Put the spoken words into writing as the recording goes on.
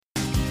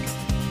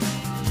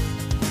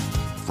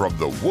From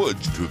the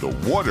woods to the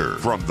water,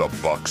 from the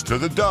bucks to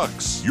the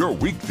ducks, your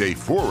weekday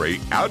foray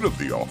out of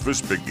the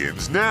office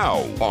begins now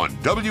on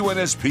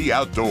WNSP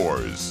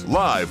Outdoors.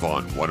 Live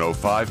on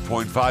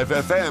 105.5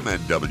 FM and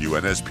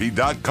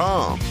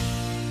WNSP.com.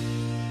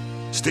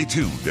 Stay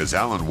tuned as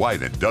Alan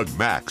White and Doug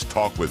Max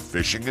talk with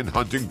fishing and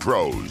hunting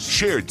pros,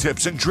 share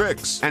tips and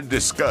tricks, and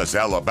discuss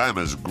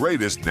Alabama's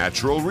greatest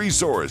natural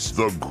resource,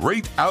 the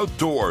great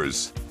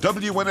outdoors.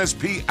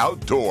 WNSP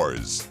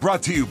Outdoors.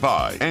 Brought to you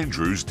by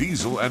Andrews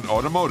Diesel and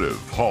Automotive,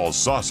 Hall's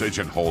Sausage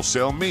and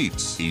Wholesale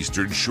Meats,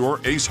 Eastern Shore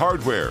Ace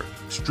Hardware,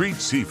 Street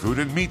Seafood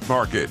and Meat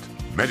Market,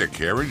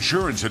 Medicare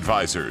Insurance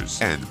Advisors,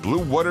 and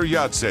Blue Water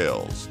Yacht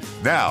Sales.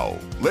 Now,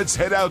 let's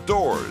head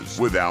outdoors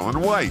with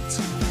Alan White.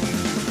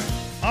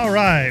 All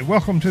right,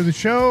 welcome to the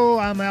show.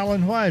 I'm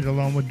Alan White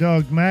along with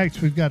Doug Max.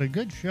 We've got a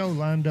good show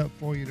lined up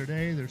for you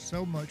today. There's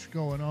so much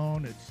going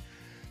on. It's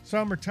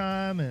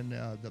summertime and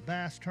the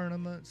bass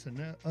tournaments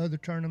and other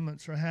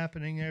tournaments are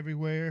happening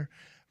everywhere.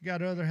 We've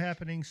got other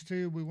happenings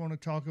too we want to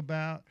talk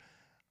about.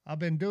 I've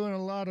been doing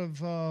a lot of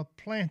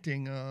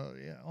planting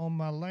on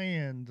my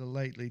land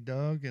lately,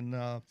 Doug, and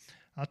I'll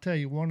tell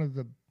you one of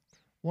the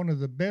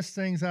best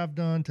things I've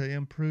done to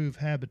improve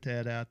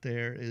habitat out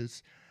there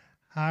is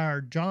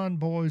hire John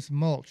Boy's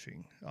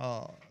Mulching.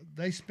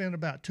 They spent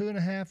about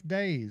 2.5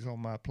 days on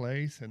my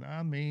place, and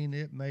I mean,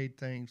 it made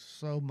things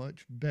so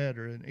much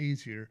better and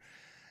easier.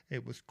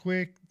 It was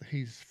quick,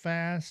 he's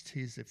fast,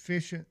 he's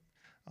efficient.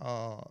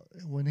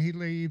 When he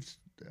leaves,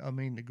 I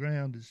mean, the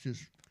ground is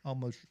just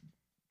almost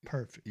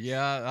perfect.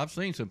 Yeah, I've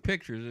seen some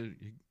pictures.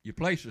 Your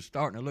place is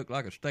starting to look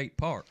like a state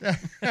park.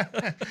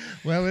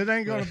 Well, it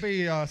ain't going to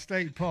be a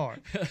state park.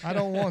 I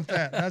don't want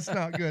that. That's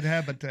not good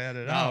habitat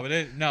at all.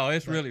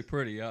 It's really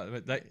pretty.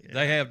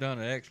 They have done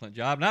an excellent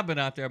job. And I've been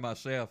out there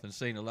myself and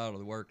seen a lot of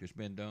the work that's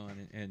been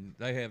done, and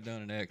they have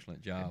done an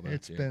excellent job out there.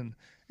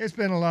 It's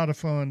been a lot of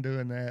fun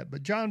doing that.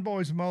 But John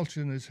Boy's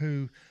Mulching is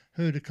who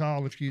to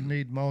call if you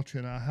need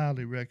mulching. I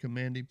highly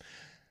recommend him.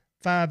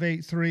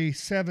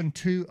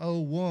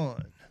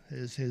 583-7201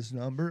 is his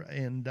number,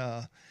 and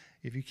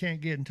if you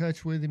can't get in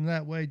touch with him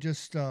that way,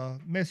 just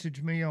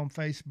message me on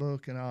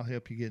Facebook, and I'll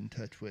help you get in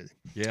touch with him.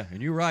 Yeah,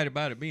 and you're right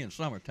about it being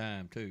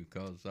summertime, too,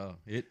 because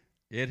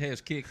it has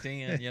kicked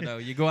in. You know,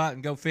 you go out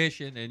and go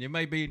fishing, and it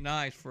may be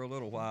nice for a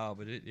little while,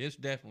 but it's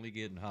definitely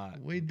getting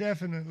hot. We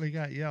definitely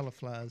got yellow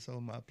flies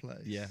on my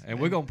place. Yeah, and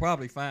we're going to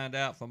probably find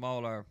out from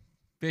all our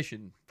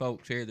fishing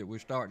folks here that we're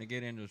starting to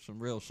get into some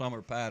real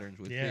summer patterns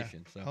with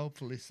fishing. So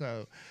hopefully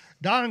so.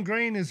 Don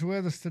Green is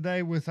with us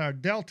today with our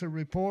Delta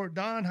Report.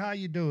 Don, how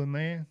you doing,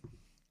 man?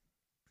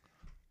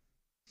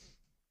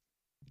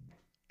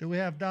 Do we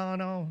have Don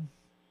on?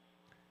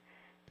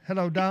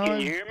 Hello, Don.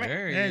 Can you hear me?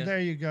 There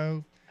you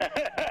go.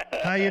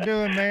 How you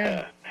doing,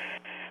 man?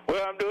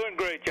 Well, I'm doing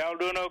great. Y'all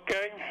doing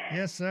okay?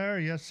 Yes, sir.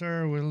 Yes,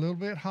 sir. We're a little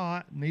bit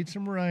hot. Need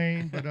some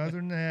rain, but other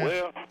than that.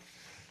 Well,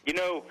 you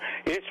know,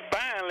 it's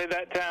finally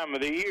that time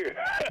of the year.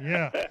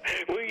 Yeah.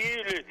 We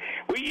usually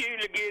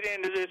get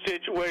into this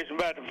situation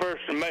about the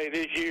 1st of May.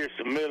 This year it's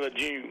the middle of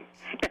June.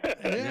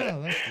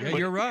 Yeah,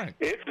 you're right.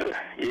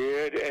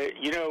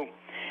 You know,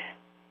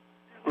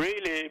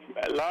 really,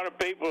 a lot of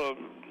people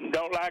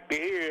don't like to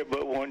hear it,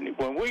 but when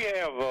we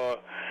have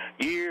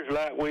years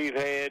like we've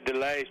had the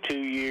last 2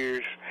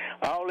 years,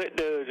 all it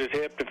does is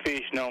help the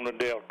fishing on the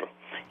Delta.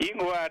 You can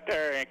go out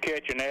there and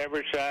catch an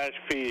average-sized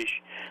fish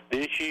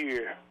this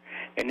year,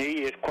 and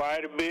he is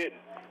quite a bit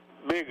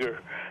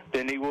bigger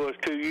than he was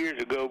 2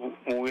 years ago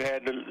when we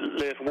had the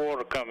less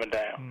water coming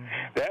down. Mm-hmm.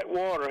 That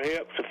water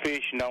helps the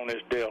fishing on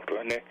this Delta,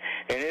 and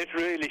it's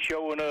really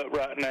showing up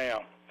right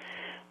now.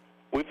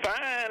 We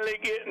finally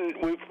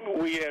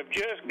we have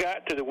just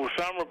got to the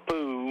summer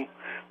pool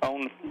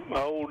on the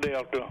whole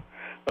Delta.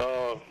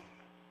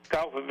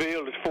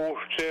 Coffeeville is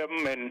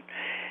 4.7, and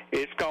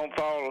it's going to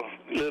fall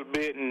a little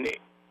bit and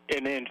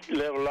then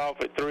level off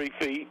at 3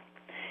 feet.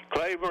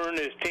 Claiborne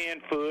is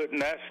 10 foot,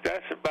 and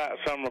that's about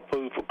summer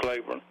pool for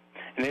Claiborne,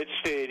 and it's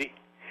steady.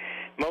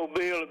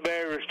 Mobile at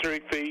Barrier is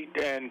 3 feet,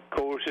 and of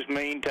course it's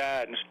mean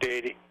tide and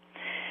steady.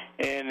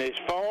 And as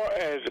far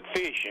as the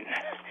fishing,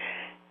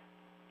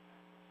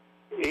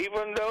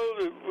 even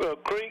though the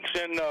creeks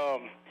and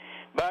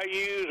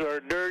bayous are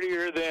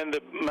dirtier than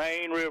the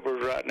main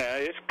rivers right now,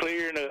 it's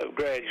clearing up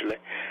gradually.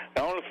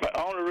 The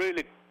only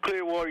really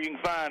clear water you can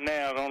find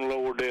now is on the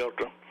lower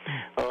Delta.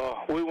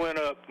 We went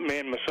up, me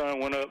and my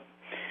son went up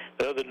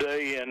the other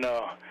day, and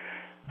I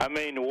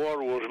mean, the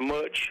water was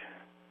much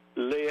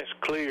less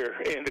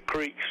clear in the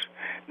creeks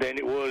than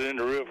it was in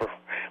the river,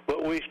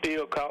 but we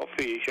still caught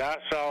fish. I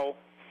saw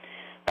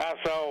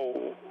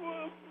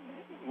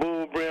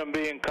bull brim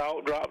being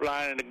caught, drop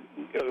lining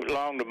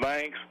along the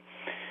banks.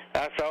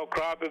 I saw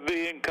crappie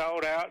being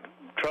caught out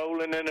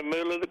trolling in the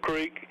middle of the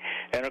creek,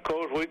 and of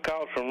course we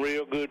caught some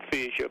real good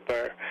fish up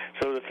there.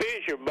 So the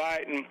fish are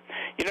biting.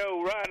 You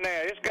know, right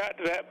now it's got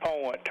to that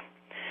point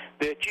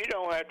that you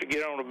don't have to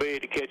get on the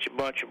bed to catch a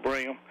bunch of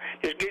brim.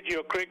 Just get you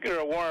a cricket or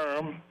a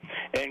worm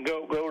and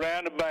go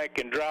down the bank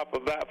and drop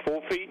about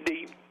 4 feet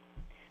deep.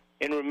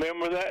 And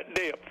remember that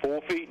depth, 4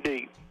 feet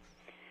deep.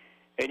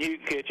 And and you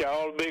can catch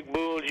all the big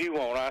bulls you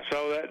want. I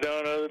saw that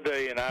done the other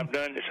day, and I've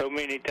done it so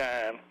many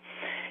times.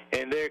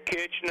 And they're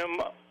catching them.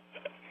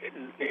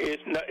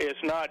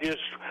 It's not just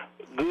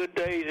good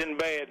days and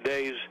bad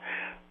days.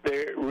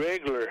 They're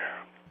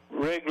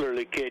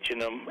regularly catching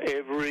them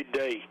every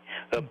day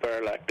up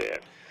there like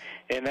that.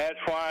 And that's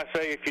why I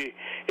say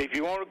if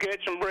you want to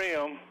catch some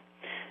brim,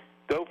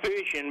 go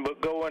fishing,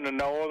 but go in the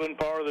northern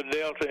part of the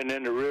delta and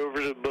in the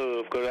rivers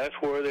above, because that's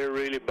where they're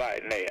really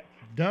biting at.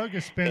 Doug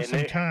has spent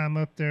some time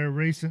up there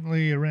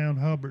recently around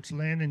Hubbard's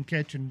Landing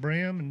catching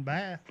brim and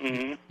bass.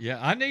 Mm-hmm. Yeah,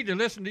 I need to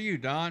listen to you,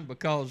 Don,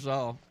 because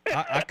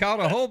I caught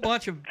a whole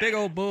bunch of big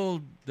old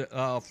bull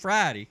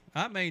Friday.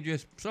 I mean,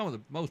 just some of the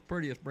most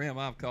prettiest brim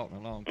I've caught in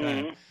a long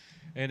time. Mm-hmm.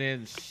 And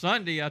then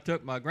Sunday, I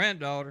took my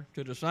granddaughter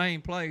to the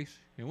same place,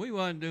 and we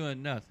wasn't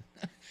doing nothing.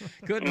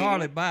 Couldn't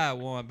hardly buy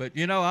one. But,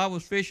 I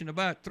was fishing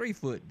about 3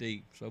 foot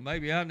deep, so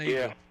maybe I need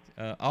to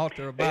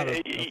alter about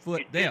a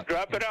foot depth. Just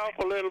drop it off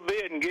a little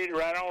bit and get it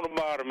right on the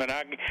bottom.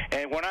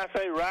 And when I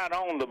say right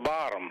on the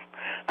bottom,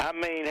 I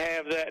mean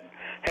have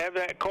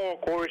that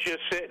cork where it's just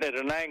sitting at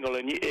an angle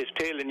and it's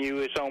telling you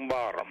it's on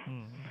bottom.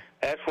 Mm-hmm.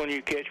 That's when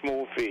you catch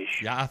more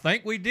fish. Yeah, I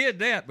think we did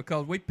that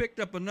because we picked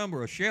up a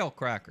number of shell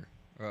cracker.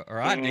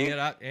 Or I did,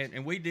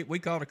 and we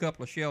caught a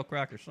couple of shell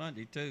crackers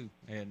Sunday too,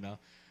 and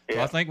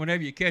so I think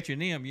whenever you're catching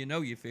them,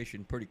 you're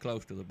fishing pretty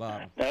close to the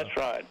bottom. That's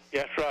right.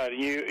 That's right.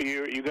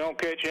 You're gonna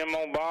catch them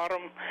on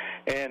bottom,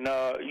 and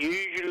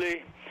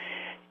usually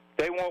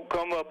they won't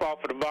come up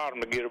off of the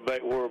bottom to get a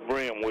bait where a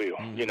brim will.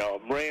 Mm-hmm.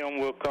 A brim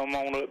will come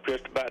on up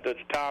just about to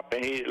the top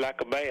and hit it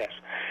like a bass,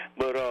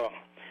 but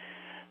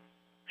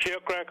shell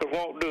crackers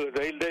won't do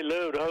it. They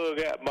love to hug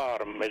that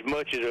bottom as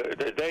much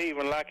as they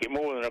even like it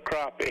more than a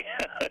crappie.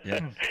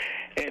 Yeah.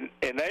 and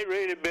they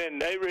really been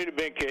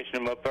catching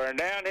them up there. And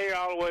down here,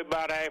 all the way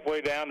about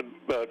halfway down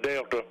the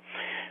delta,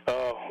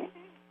 to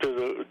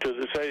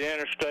the say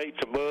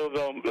interstates above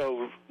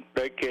those,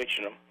 they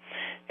catching them.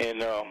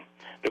 And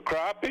the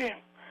crappie,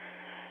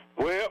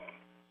 well,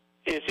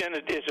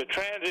 it's a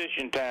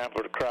transition time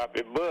for the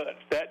crappie, but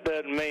that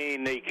doesn't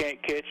mean that you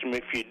can't catch them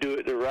if you do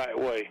it the right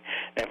way.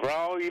 And for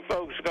all you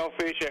folks who gonna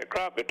fish that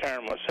crappie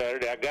tournament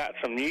Saturday, I got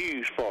some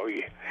news for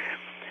you.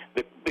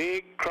 The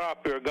big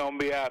crappie are gonna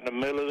be out in the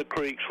middle of the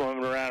creek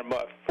swimming around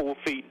about 4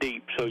 feet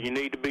deep, so you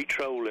need to be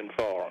trolling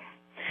for them,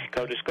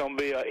 because it's gonna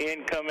be an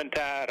incoming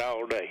tide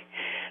all day.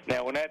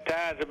 Now, when that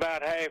tide's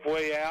about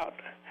halfway out,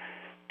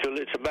 till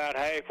it's about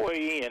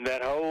halfway in,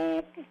 that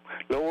whole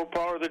lower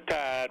part of the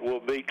tide will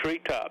be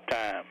treetop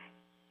time.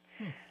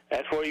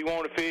 That's where you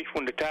want to fish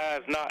when the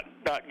tide's not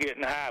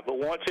getting high. But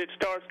once it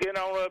starts getting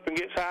on up and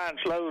gets high and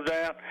slows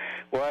down,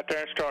 go out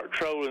there and start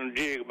trolling the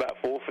jig about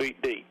 4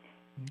 feet deep.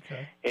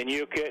 Okay. And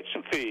you'll catch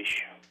some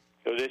fish,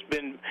 because it's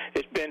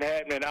been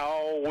happening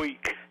all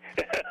week.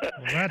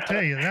 Well, I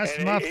tell you, that's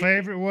my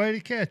favorite way to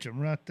catch them,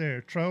 right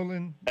there,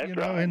 trolling.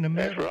 In the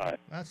middle. That's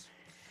right.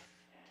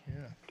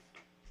 Yeah.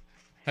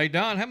 Hey,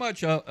 Don, how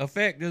much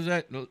effect does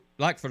that,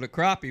 like for the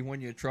crappie when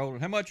you're trolling,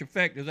 how much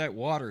effect does that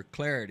water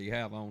clarity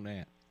have on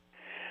that?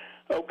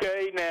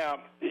 Okay,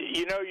 now,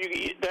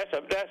 that's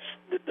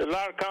a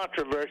lot of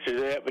controversy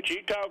there, but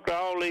you talk to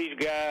all these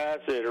guys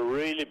that are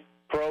really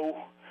pro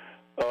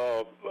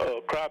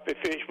crappie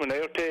fishermen,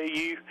 they'll tell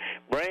you,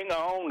 bring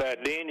on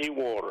that dingy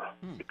water.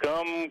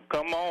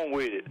 Come on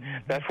with it.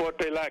 That's what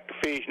they like to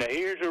fish. Now,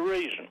 here's the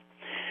reason.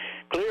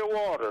 Clear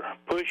water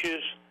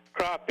pushes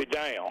crappie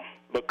down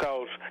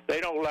because they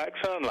don't like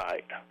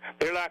sunlight.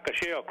 They're like a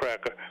shell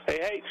cracker. They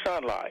hate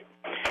sunlight.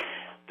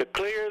 The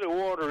clearer the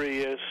water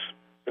is,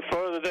 the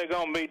further they're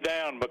going to be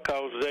down,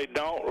 because they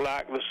don't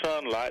like the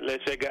sunlight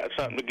unless they got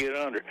something to get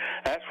under.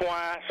 That's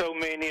why so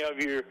many of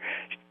your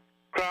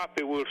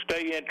crappie will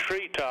stay in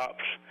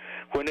treetops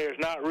when there's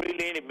not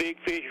really any big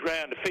fish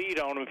around to feed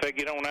on them if they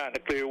get on out in the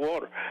clear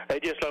water. They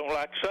just don't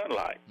like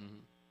sunlight. Mm-hmm.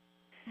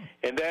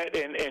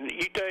 And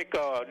you take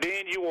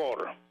dingy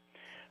water.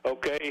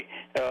 Okay,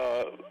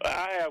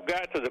 I have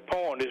got to the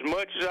point, as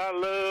much as I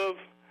love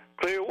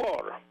clear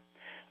water,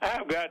 I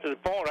have got to the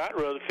point I'd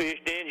rather fish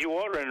dingy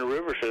water in the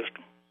river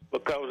system,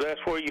 because that's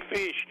where you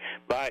fish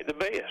bite the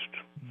best.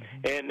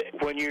 Mm-hmm. And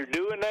when you're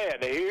doing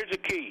that, now here's the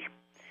key.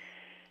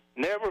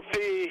 Never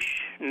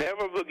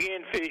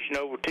begin fishing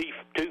over 2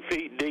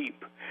 feet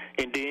deep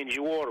in dingy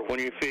water when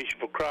you're fishing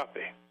for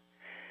crappie.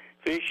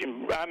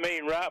 Fishing,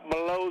 right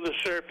below the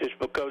surface,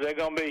 because they're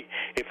going to be,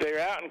 if they're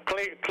out in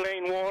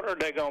clean water,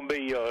 they're going to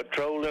be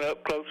trolling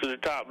up close to the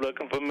top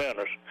looking for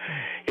minnows.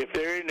 If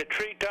they're in the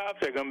treetops,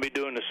 they're going to be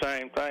doing the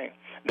same thing.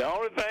 The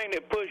only thing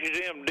that pushes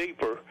them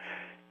deeper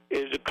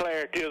is the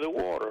clarity of the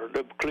water.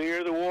 The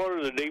clearer the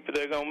water, the deeper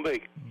they're going to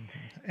be.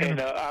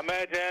 And I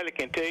imagine Ali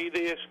can tell you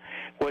this,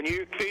 when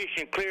you're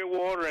fishing clear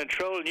water and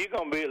trolling, you're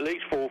going to be at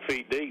least 4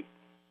 feet deep.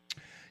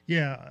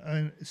 Yeah,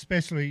 and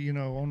especially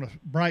on a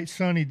bright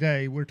sunny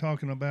day. We're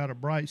talking about a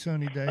bright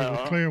sunny day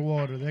with clear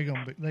water. They're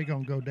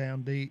gonna go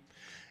down deep.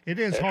 It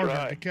is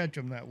harder to catch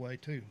them that way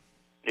too.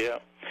 Yeah,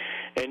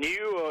 and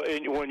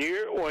when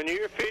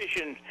you're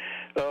fishing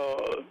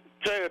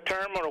say a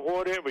tournament or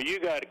whatever, you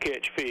got to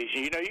catch fish.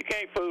 You know, you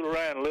can't fool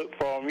around and look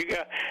for them.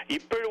 You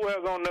pretty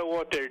well gonna know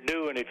what they're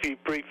doing if you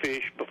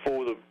pre-fish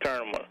before the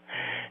tournament,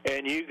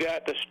 and you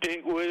got to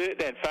stick with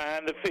it and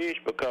find the fish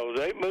because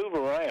they move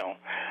around.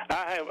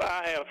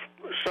 I have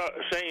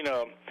seen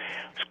a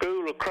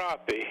school of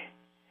crappie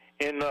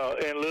in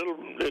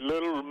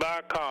little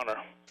by Connor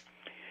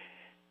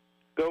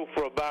go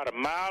for about a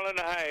mile and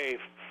a half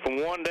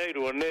from one day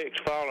to the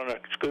next, following a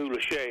school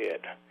of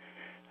shad.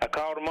 I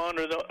caught them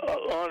under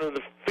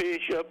the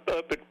fish up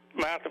at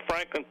mouth of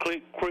Franklin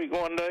Creek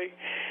one day,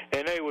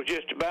 and they were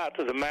just about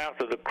to the mouth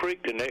of the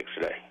creek the next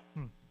day.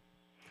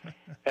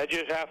 That's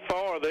just how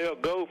far they'll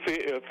go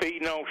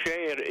feeding on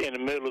shad in the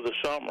middle of the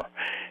summer.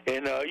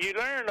 And you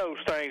learn those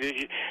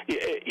things.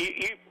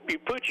 You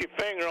put your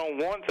finger on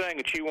one thing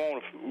that you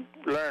want to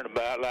learn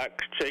about,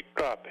 like, say,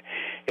 crappie,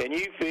 and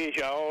you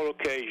fish all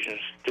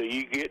occasions till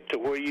you get to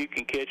where you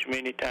can catch them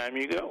anytime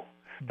you go.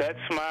 That's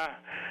my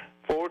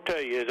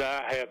forte, is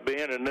I have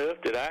been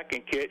enough that I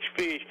can catch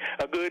fish.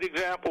 A good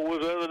example was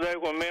the other day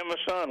when me and my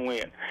son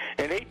went,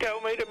 and he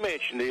told me to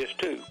mention this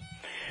too.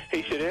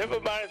 He said,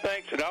 everybody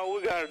thinks that all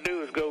we got to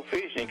do is go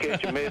fishing and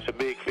catch a mess of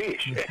big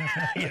fish,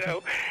 you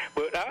know.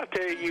 But I'll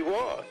tell you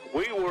what,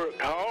 we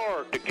worked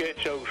hard to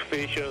catch those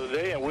fish the other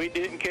day, and we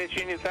didn't catch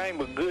anything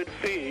but good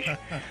fish,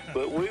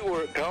 but we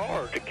worked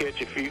hard to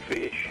catch a few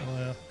fish.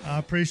 Well, I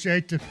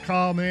appreciate the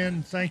call,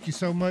 man. Thank you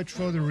so much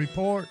for the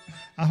report.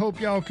 I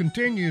hope y'all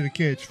continue to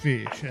catch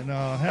fish, and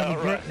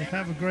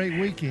have a great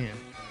weekend.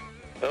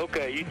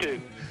 Okay, you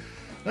too.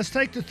 Let's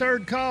take the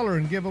third caller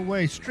and give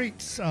away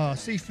Streets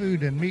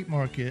Seafood and Meat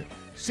Market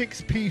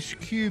 6-piece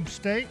cube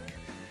steak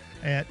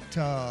at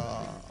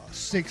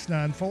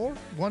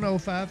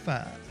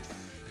 694-1055.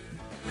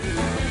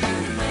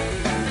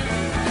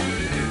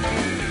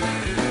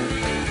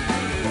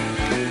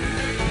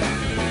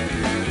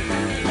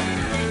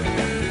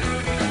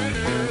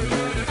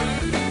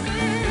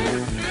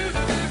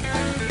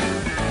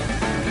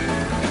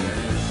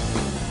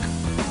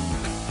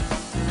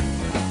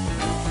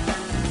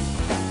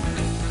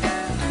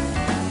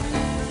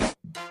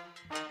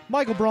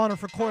 Michael Bronner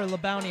for Corey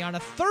LeBounty on a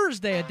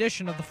Thursday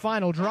edition of The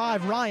Final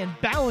Drive. Ryan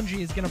Ballingy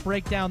is going to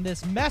break down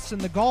this mess in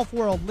the golf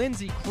world.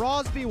 Lindsey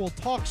Crosby will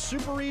talk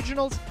Super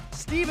Regionals.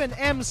 Stephen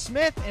M.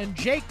 Smith and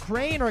Jake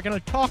Crane are going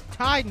to talk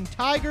Tide and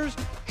Tigers.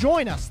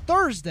 Join us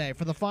Thursday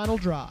for The Final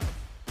Drive.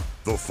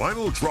 The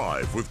Final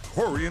Drive with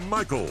Corey and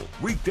Michael.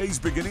 Weekdays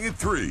beginning at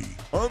 3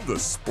 on the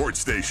Sports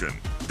Station,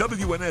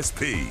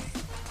 WNSP.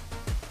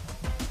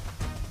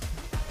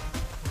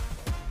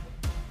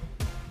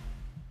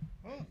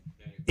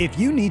 If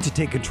you need to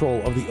take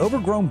control of the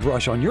overgrown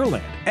brush on your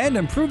land and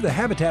improve the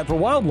habitat for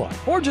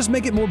wildlife, or just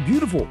make it more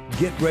beautiful,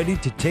 get ready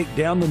to take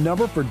down the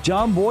number for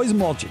John Boy's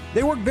Mulching.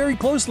 They work very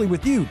closely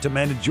with you to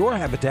manage your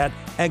habitat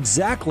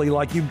exactly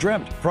like you've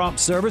dreamt. Prompt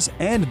service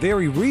and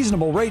very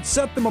reasonable rates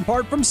set them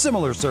apart from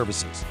similar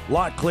services.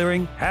 Lot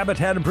clearing,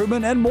 habitat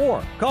improvement, and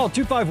more. Call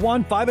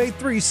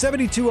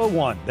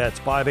 251-583-7201.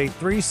 That's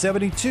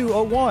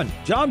 583-7201.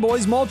 John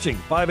Boy's Mulching,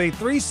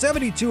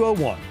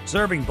 583-7201.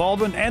 Serving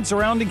Baldwin and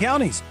surrounding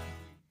counties.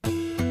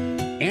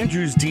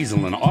 Andrews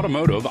Diesel and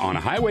Automotive on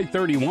Highway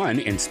 31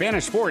 in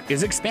Spanish Fort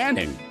is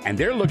expanding, and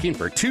they're looking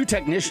for 2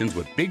 technicians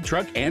with big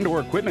truck and or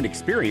equipment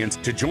experience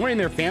to join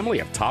their family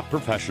of top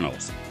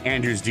professionals.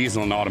 Andrews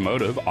Diesel and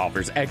Automotive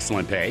offers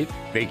excellent pay,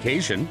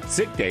 vacation,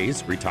 sick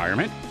days,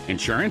 retirement,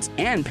 insurance,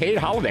 and paid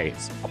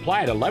holidays.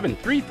 Apply at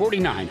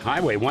 11349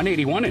 Highway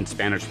 181 in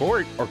Spanish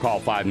Fort or call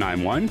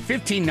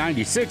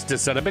 591-1596 to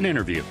set up an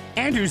interview.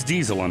 Andrews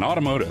Diesel and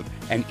Automotive,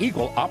 an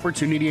equal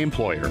opportunity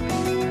employer.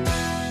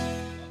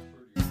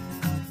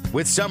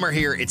 With summer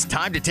here, it's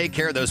time to take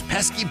care of those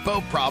pesky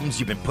boat problems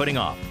you've been putting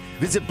off.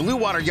 Visit Blue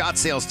Water Yacht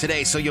Sales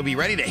today so you'll be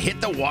ready to hit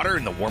the water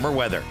in the warmer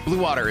weather. Blue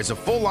Water is a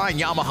full-line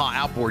Yamaha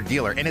outboard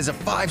dealer and is a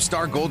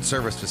 5-star gold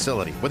service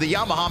facility with a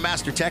Yamaha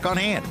Master Tech on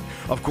hand.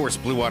 Of course,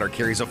 Blue Water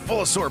carries a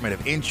full assortment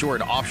of inshore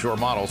and offshore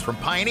models from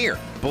Pioneer,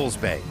 Bulls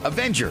Bay,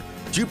 Avenger,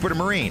 Jupiter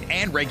Marine,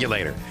 and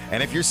Regulator.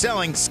 And if you're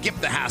selling, skip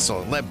the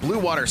hassle and let Blue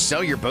Water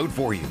sell your boat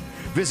for you.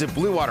 Visit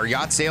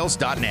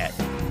BlueWaterYachtSales.net.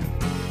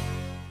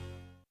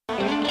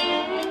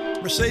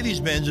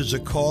 Mercedes-Benz is a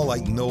call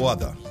like no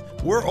other.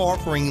 We're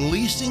offering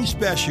leasing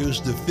specials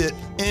to fit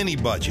any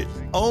budget,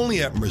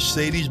 only at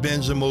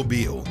Mercedes-Benz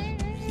Mobile.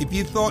 If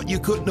you thought you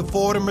couldn't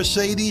afford a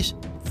Mercedes,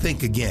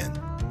 think again.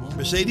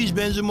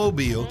 Mercedes-Benz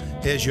Mobile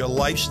has your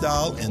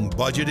lifestyle and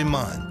budget in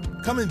mind.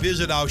 Come and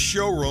visit our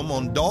showroom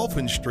on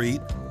Dolphin Street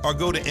or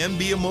go to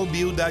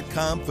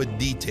mbmobile.com for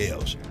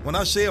details. When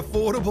I say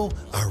affordable,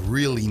 I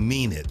really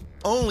mean it.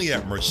 Only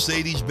at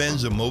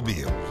Mercedes-Benz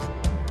Mobile.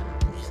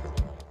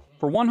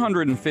 For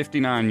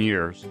 159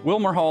 years,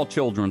 Wilmer Hall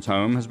Children's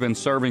Home has been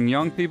serving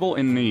young people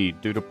in need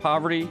due to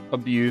poverty,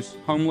 abuse,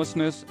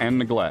 homelessness, and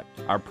neglect.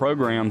 Our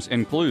programs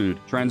include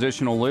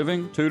transitional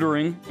living,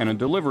 tutoring, and a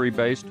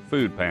delivery-based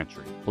food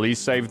pantry. Please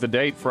save the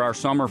date for our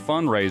summer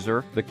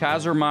fundraiser, the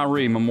Kyser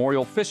Miree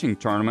Memorial Fishing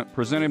Tournament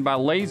presented by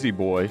Lazy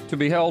Boy, to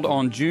be held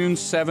on June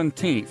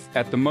 17th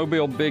at the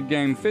Mobile Big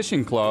Game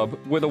Fishing Club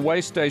with a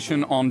way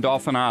station on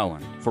Dauphin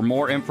Island. For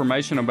more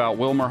information about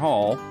Wilmer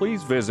Hall,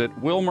 please visit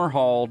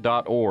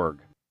wilmerhall.org.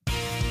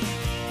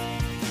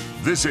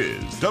 This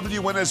is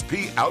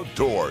WNSP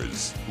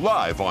Outdoors,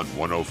 live on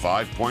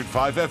 105.5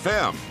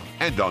 FM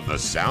and on the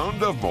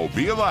Sound of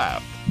Mobile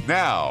app.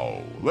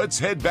 Now, let's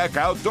head back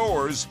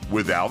outdoors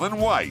with Alan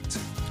White.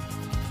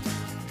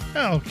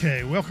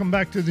 Okay, welcome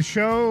back to the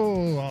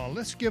show.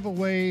 Let's give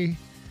away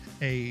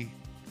a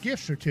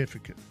gift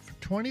certificate for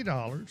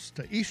 $20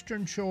 to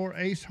Eastern Shore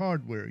Ace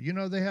Hardware. You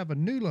know, they have a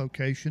new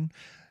location,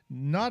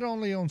 not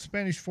only on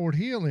Spanish Fort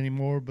Hill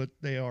anymore, but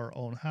they are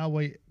on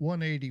Highway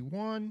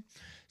 181.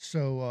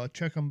 So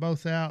check them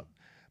both out.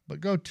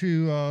 But go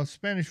to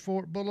Spanish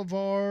Fort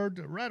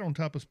Boulevard, right on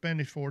top of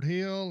Spanish Fort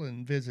Hill,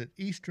 and visit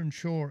Eastern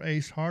Shore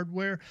Ace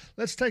Hardware.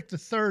 Let's take the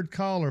third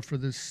caller for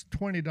this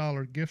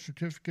 $20 gift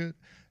certificate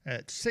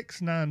at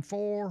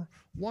 694-1055.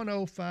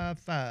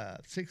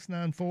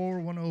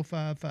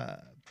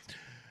 694-1055.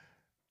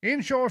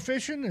 Inshore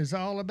fishing is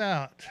all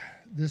about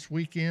this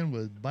weekend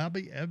with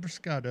Bobby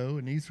Abruscato,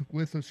 and he's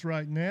with us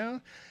right now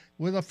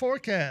with a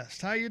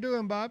forecast. How you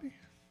doing, Bobby?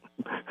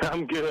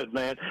 I'm good,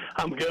 man.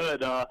 I'm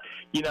good.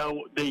 You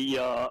know,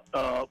 you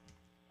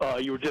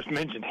were just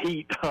mentioning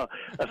heat a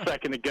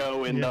second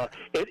ago, and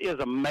it is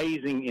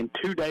amazing in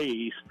 2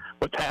 days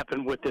what's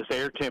happened with this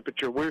air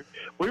temperature. We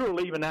were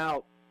leaving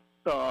out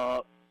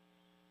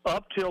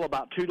up till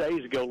about 2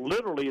 days ago,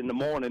 literally in the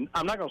morning.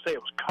 I'm not going to say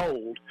it was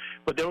cold,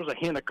 but there was a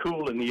hint of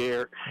cool in the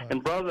air.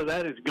 And, brother,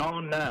 that is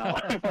gone now.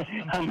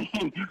 I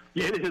mean,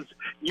 it is.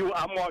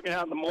 I'm walking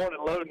out in the morning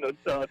loading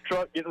the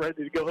truck, getting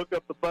ready to go hook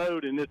up the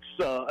boat, and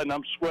and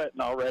I'm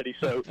sweating already.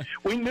 So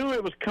we knew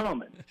it was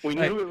coming. We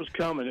knew it was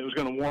coming. It was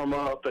going to warm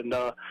up, and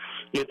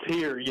it's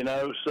here, you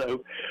know.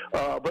 So,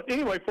 but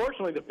anyway,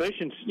 fortunately, the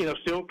fishing,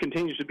 still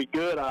continues to be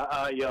good.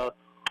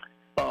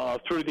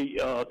 Through the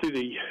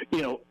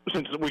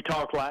since we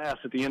talked last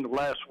at the end of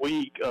last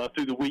week,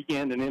 through the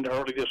weekend and into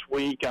early this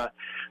week, I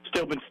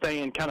still been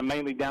staying kind of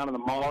mainly down in the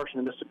marsh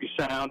and the Mississippi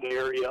Sound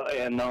area,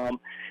 and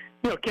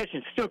still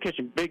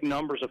catching big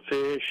numbers of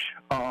fish,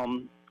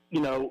 and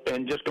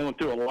just going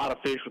through a lot of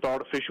fish with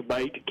artificial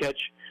bait to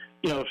catch,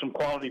 some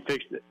quality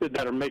fish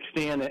that are mixed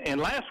in. And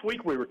last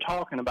week we were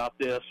talking about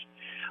this.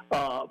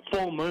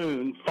 Full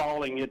moon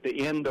falling at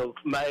the end of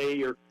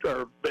May or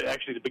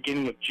actually the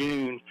beginning of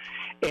June.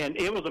 And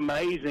it was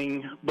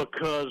amazing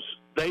because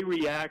they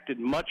reacted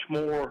much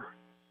more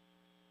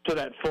to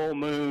that full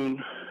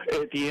moon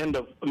at the end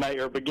of May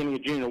or beginning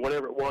of June or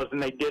whatever it was than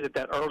they did at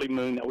that early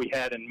moon that we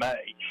had in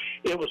May.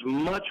 It was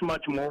much,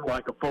 much more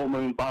like a full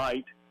moon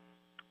bite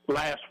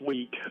last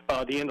week,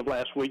 the end of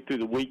last week through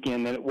the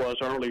weekend than it was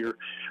earlier.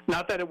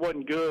 Not that it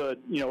wasn't good,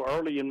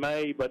 early in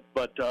May, but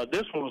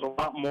this one was a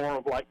lot more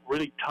of like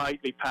really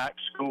tightly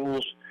packed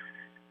schools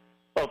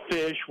of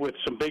fish with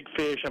some big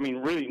fish. I mean,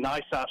 really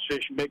nice sized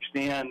fish mixed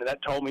in, and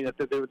that told me that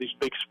there were these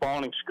big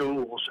spawning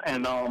schools.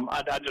 And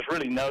I just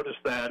really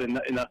noticed that. And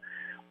the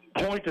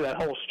point to that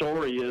whole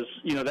story is,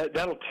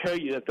 that'll tell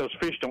you that those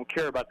fish don't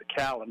care about the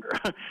calendar.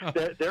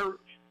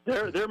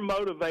 They're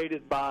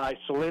motivated by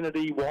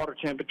salinity, water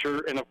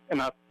temperature, and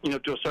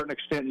to a certain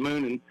extent,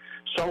 moon and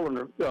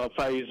solar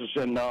phases,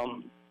 and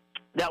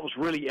that was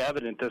really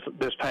evident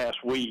this past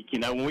week.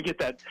 When we get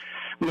that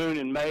moon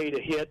in May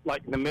to hit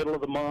like in the middle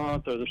of the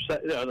month or the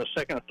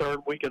second or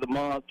third week of the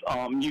month,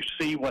 you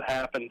see what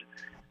happened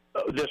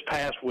this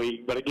past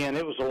week. But again,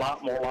 it was a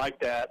lot more like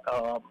that.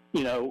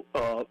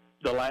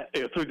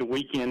 Through the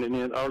weekend and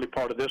in the early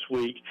part of this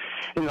week.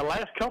 In the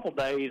last couple of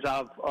days,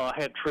 I've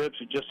had trips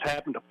that just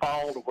happened to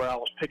fall to where I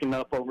was picking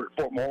up over at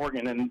Fort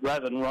Morgan, and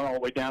rather than run all the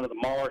way down to the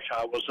marsh,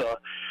 I was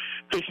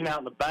fishing out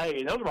in the bay.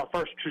 And those were my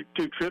first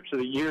two trips of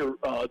the year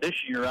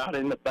this year out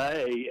in the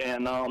bay,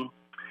 and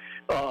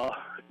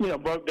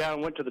broke down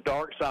and went to the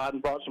dark side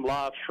and brought some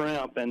live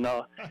shrimp. And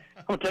I'm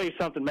gonna tell you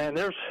something, man.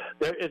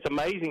 It's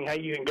amazing how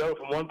you can go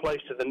from one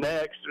place to the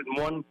next, and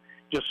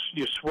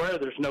you swear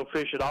there's no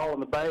fish at all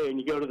in the bay, and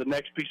you go to the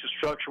next piece of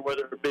structure,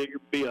 whether it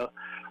be a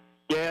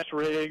gas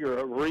rig or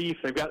a reef.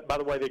 By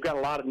the way, they've got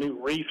a lot of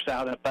new reefs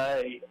out in the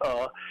bay,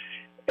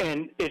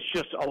 and it's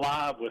just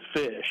alive with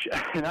fish.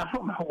 And I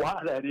don't know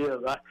why that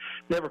is. I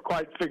never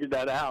quite figured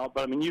that out.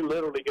 But I mean, you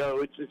literally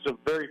go. It's a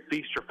very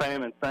feast or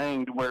famine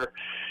thing to where,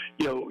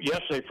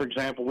 yesterday, for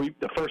example,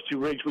 the first two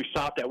rigs we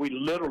stopped at, we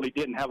literally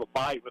didn't have a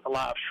bite with a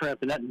live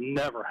shrimp, and that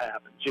never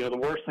happens. The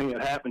worst thing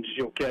that happens is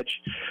you'll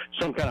catch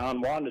some kind of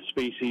unwanted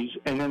species.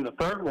 And then the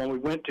third one we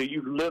went to,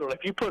 you literally,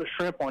 if you put a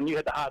shrimp on, you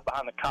had to hide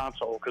behind the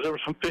console because there were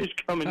some fish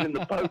coming in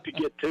the boat to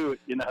get to it,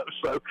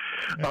 So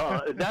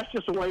that's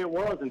just the way it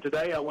was. And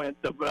today I went,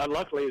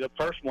 luckily the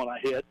first one I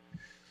hit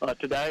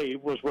today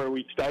was where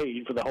we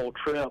stayed for the whole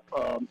trip.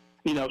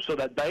 So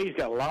that bay's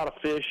got a lot of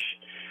fish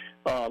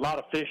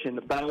in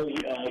the bay.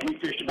 We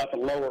fished about the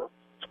lower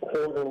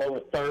quarter,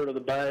 lower third of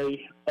the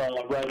bay,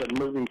 rather than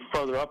moving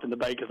further up in the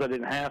bay because I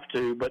didn't have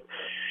to. But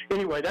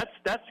anyway,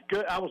 that's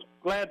good. I was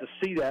glad to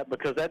see that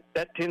because that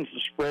tends to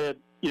spread.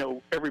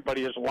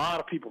 Everybody, there's a lot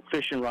of people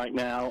fishing right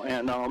now,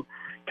 and kind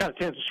of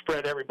tends to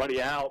spread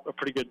everybody out a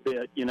pretty good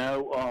bit.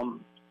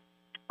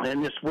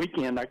 And this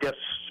weekend, I guess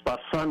by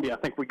Sunday, I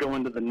think we go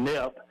into the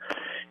NIP.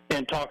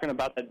 And talking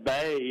about that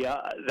bay,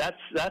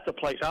 that's a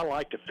place I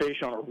like to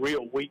fish on a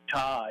real weak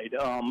tide.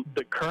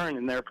 The current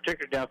in there,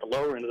 particularly down at the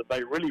lower end of the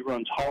bay, really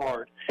runs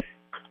hard.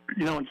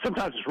 And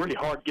sometimes it's really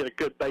hard to get a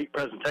good bait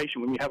presentation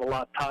when you have a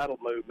lot of tidal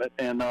movement.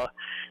 And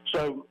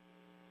so,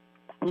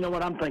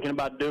 what I'm thinking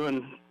about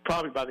doing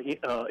probably by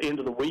the end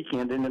of the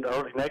weekend and into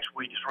early next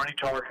week is really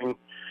targeting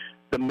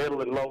the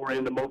middle and lower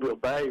end of Mobile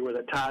Bay where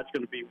the tide's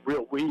going to be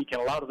real weak.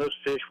 And a lot of those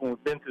fish, when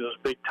we've been through those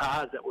big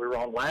tides that we were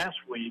on last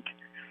week,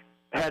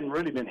 hadn't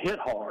really been hit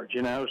hard,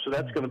 so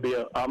that's going to be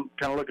I'm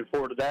kind of looking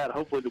forward to that.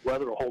 Hopefully the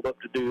weather will hold up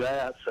to do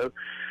that. So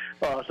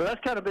that's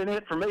kind of been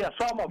it for me. I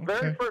saw my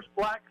very first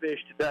blackfish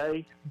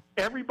today.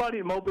 Everybody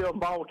in Mobile and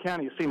Baldwin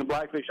County has seen the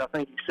blackfish, I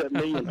think, except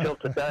me until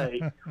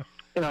today.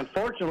 And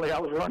unfortunately, I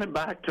was running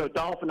back to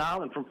Dolphin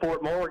Island from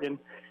Fort Morgan,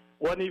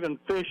 wasn't even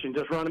fishing,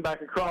 just running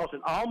back across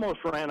and almost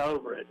ran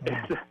over it.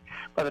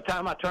 By the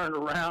time I turned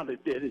around,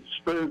 it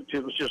spooked.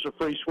 It was just a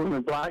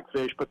free-swimming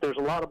blackfish, but there's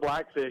a lot of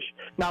blackfish.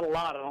 Not a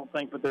lot, I don't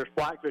think, but there's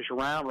blackfish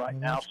around right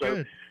now.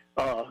 So,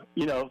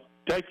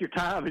 take your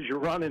time as you're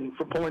running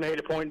from point A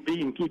to point B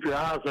and keep your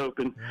eyes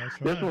open.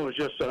 This one was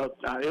just, it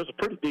was a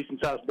pretty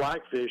decent-sized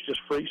blackfish, just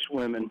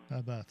free-swimming. How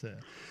about that?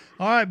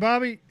 All right,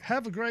 Bobby,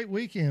 have a great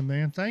weekend,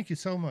 man. Thank you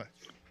so much.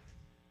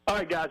 All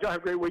right, guys, y'all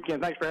have a great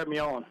weekend. Thanks for having me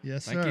on.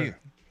 Yes, sir. Thank you.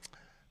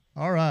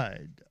 All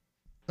right.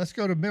 Let's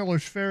go to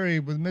Miller's Ferry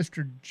with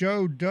Mr.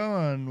 Joe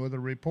Dunn with a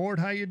report.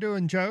 How you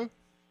doing, Joe?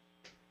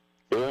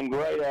 Doing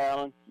great,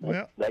 Alan.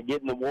 Well, they're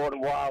getting the water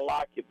where I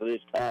like it for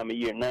this time of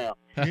year now.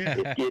 Yeah.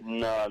 It's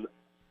getting,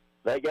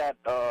 they got,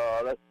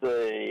 let's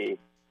see,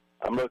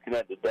 I'm looking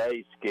at the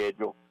day's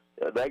schedule.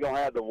 They're going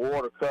to have the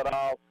water cut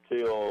off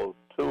till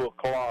 2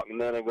 o'clock,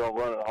 and then they're going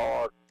to run it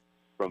hard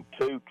from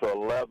 2 to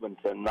 11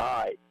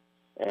 tonight.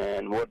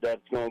 And what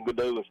that's going to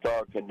do is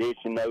start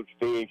conditioning those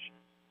fish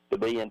to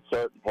be in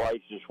certain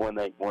places when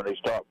they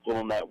start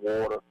pulling that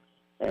water,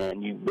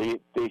 and you be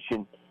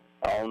fishing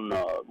on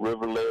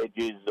river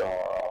ledges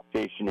or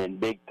fishing in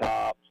big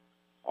tops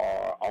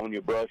or on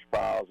your brush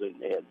piles, and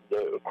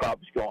the crop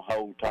is going to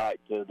hold tight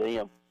to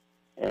them.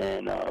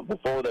 And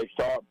before they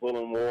start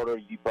pulling water,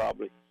 you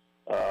probably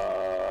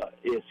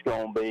it's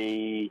going to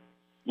be,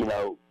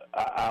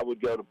 I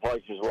would go to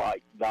places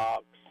like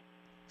docks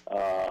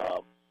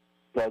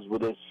because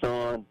with this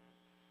sun,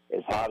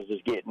 as hot as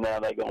it's getting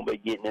now, they're going to be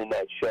getting in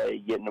that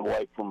shade, getting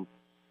away from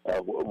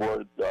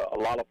where a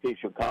lot of fish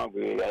are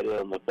congregated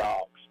on the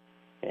docks.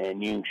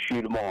 And you can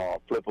shoot them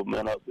all, flip them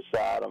in up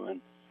beside them,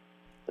 and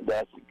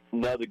that's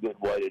another good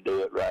way to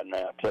do it right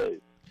now,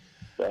 too.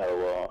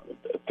 So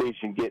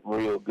fishing getting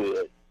real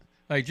good.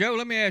 Hey, Joe,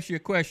 let me ask you a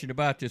question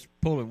about this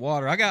pulling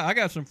water. I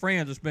got some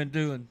friends that's been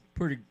doing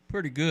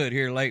pretty good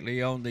here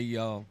lately on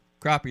the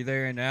crappie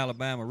there in the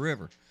Alabama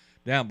River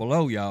down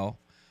below y'all.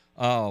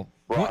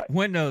 Right.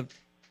 When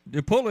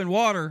the pulling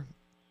water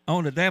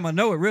on the dam, I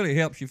know it really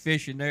helps you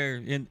fishing there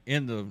in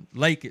the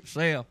lake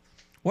itself.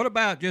 What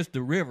about just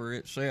the river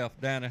itself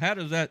down there? How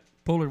does that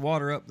pulling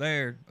water up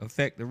there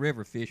affect the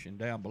river fishing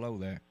down below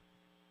there?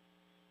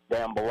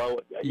 Down below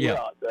it?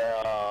 Yeah.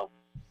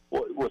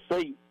 Well,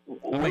 see,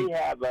 we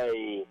have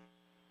a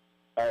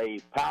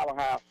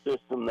powerhouse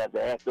system that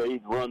they have to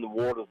either run the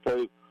water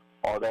through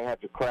or they have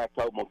to crack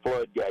open a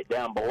floodgate.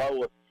 Down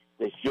below it,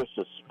 it's just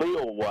a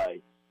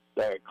spillway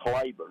there at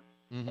Claiborne.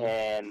 Mm-hmm.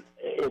 And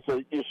it's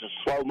a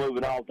slow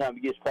moving all the time.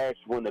 It gets faster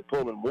when they're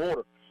pulling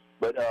water.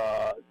 But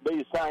be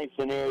the same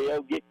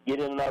scenario. Get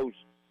in those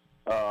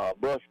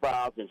brush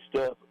piles and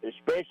stuff,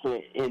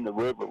 especially in the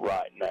river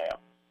right now.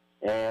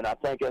 And I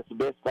think that's the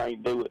best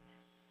thing to do it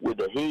with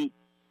the heat.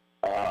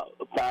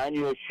 Find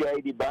you a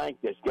shady bank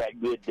that's got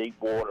good deep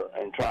water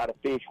and try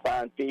to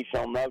find fish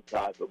on those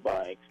type of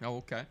banks. Oh,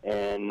 okay.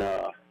 And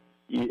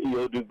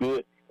you'll do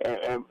good.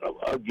 And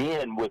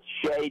again, with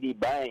shady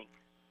banks,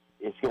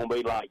 it's going to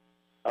be like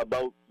a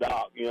boat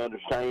dock, you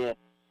understand?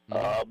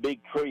 A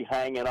big tree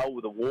hanging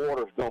over the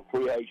water is going to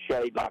create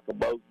shade like a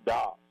boat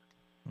dock.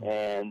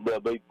 And there'll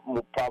be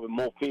probably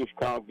more fish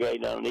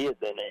congregating on it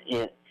than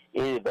in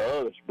any of the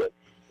others. But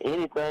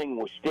anything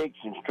with sticks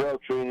and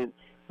structure in it,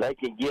 they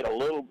can get a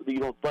little, you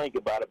don't think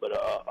about it, but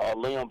a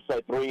limb,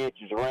 say 3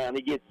 inches around,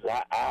 he gets his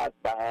eyes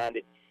behind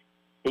it.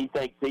 He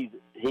thinks he's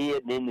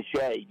hidden in the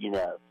shade,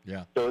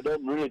 Yeah. So it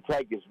doesn't really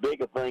take as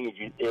big a thing as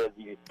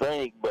you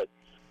think, but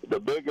the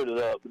bigger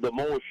the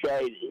more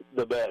shade,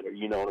 the better.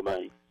 You know what I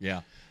mean?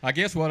 Yeah. I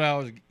guess what I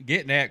was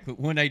getting at,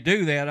 when they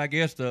do that, I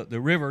guess the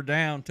river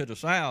down to the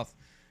south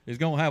is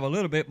going to have a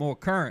little bit more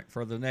current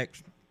for the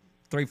next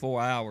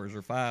 3-4 hours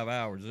or 5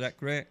 hours. Is that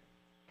correct?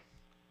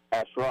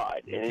 That's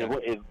right.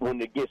 And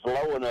when it gets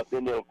low enough,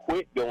 then it'll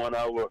quit going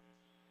over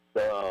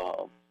the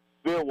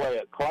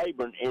at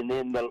Claiborne, and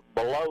then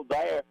below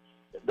there,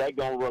 they're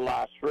going to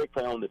rely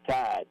strictly on the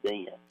tide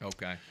then.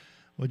 Okay.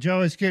 Well,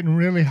 Joe, it's getting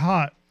really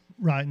hot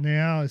right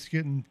now. It's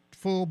getting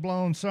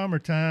full-blown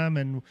summertime,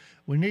 and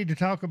we need to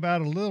talk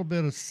about a little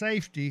bit of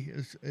safety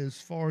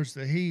as far as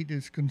the heat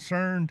is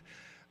concerned.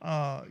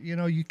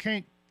 You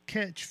can't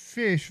catch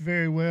fish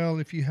very well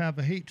if you have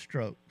a heat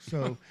stroke.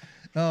 So,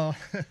 No.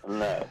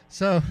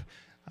 So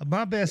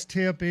my best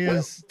tip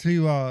is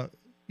to,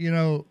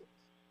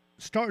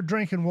 start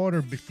drinking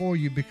water before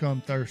you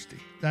become thirsty.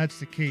 That's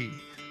the key.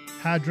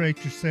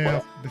 Hydrate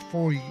yourself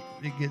before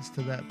it gets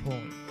to that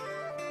point.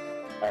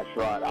 That's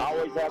right. I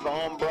always have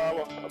an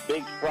umbrella, a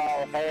big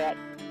straw hat,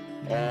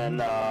 and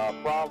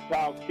frog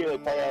toss chili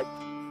pad.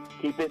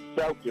 Keep it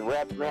soaked and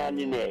wrapped around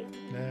your neck.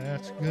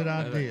 That's a good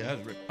idea.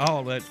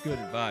 That's good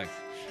advice.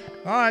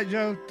 All right,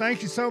 Joe.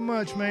 Thank you so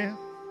much, man.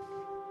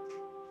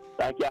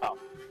 Thank y'all.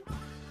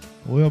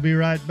 We'll be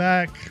right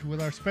back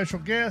with our special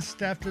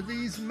guest after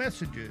these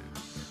messages.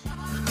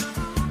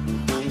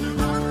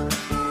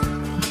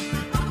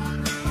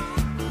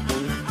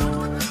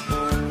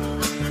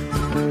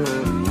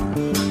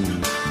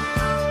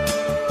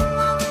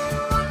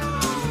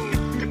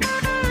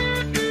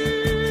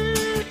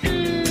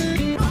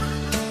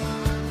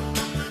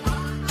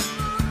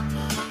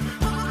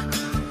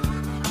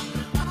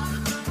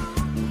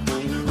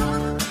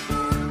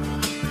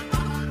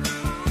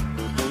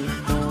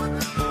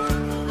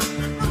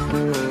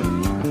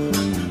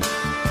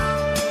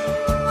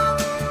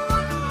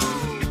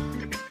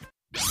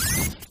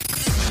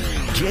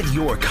 Get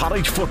your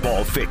college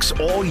football fix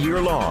all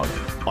year long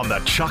on the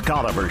Chuck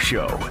Oliver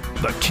Show.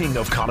 The king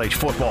of college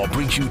football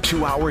brings you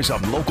 2 hours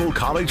of local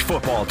college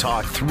football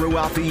talk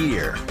throughout the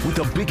year with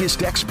the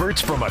biggest experts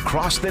from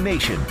across the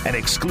nation and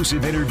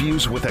exclusive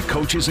interviews with the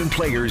coaches and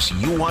players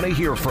you want to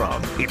hear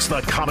from. It's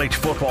the college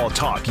football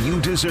talk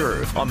you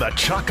deserve on the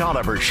Chuck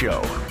Oliver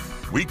Show.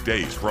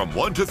 Weekdays from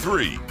 1 to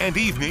 3 and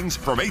evenings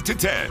from 8 to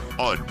 10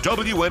 on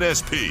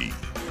WNSP.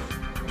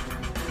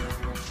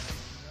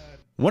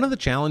 One of the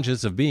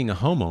challenges of being a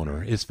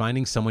homeowner is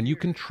finding someone you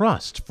can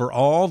trust for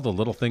all the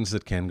little things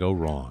that can go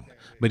wrong.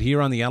 But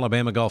here on the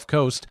Alabama Gulf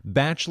Coast,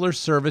 Bachelor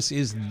Service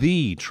is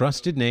the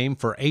trusted name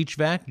for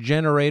HVAC,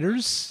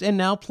 generators, and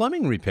now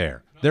plumbing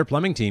repair. Their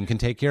plumbing team can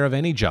take care of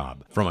any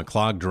job, from a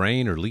clogged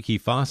drain or leaky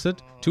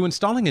faucet to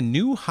installing a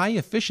new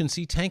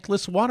high-efficiency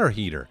tankless water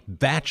heater.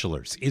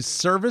 Bachelor's is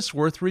service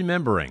worth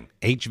remembering.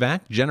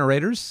 HVAC,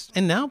 generators,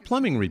 and now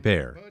plumbing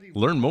repair.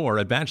 Learn more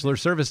at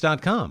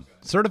bachelorservice.com.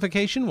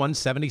 Certification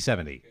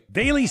 17070.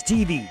 Bailey's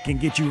TV can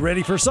get you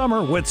ready for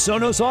summer with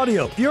Sonos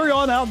Audio,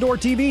 Furrion Outdoor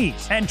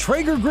TVs, and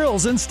Traeger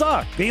grills in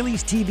stock.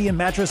 Bailey's TV and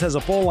Mattress has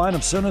a full line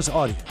of Sonos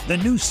Audio, the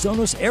new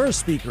Sonos Era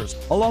speakers,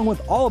 along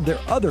with all of their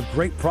other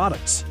great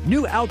products.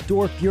 New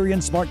outdoor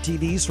Furrion Smart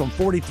TVs from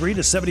 43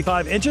 to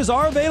 75 inches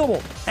are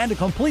available, and a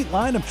complete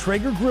line of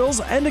Traeger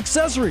grills and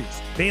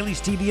accessories. Bailey's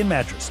TV and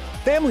Mattress,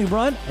 family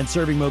run and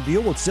serving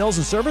Mobile with sales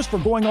and service for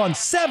going on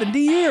 70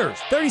 years.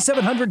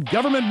 3700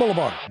 Government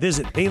Boulevard.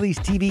 Visit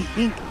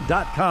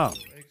Bailey'sTVInc.com.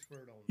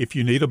 If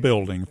you need a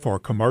building for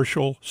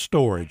commercial,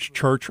 storage,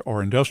 church,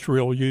 or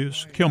industrial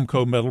use,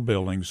 Kimco Metal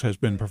Buildings has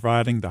been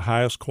providing the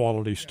highest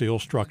quality steel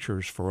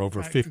structures for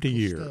over 50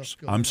 years.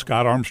 I'm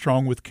Scott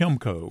Armstrong with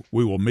Kimco.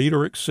 We will meet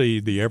or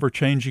exceed the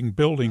ever-changing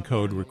building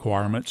code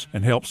requirements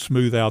and help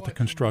smooth out the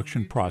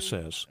construction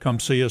process. Come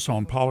see us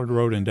on Pollard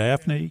Road in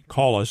Daphne,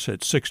 call us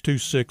at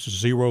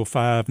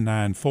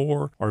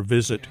 626-0594, or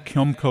visit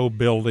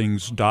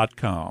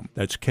KimcoBuildings.com.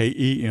 That's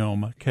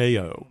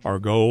KEMKO. Our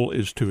goal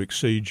is to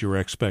exceed your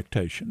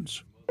expectations.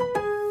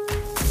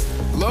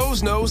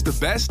 Lowe's knows the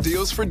best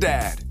deals for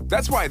Dad.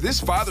 That's why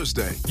this Father's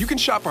Day, you can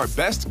shop our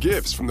best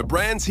gifts from the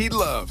brands he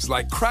loves,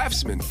 like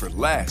Craftsman, for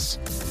less.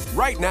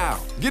 Right now,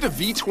 get a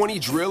V20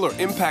 drill or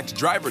impact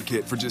driver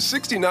kit for just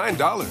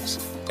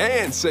 $69.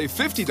 And save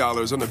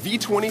 $50 on a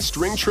V20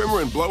 string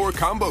trimmer and blower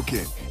combo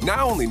kit,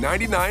 now only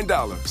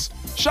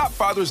 $99. Shop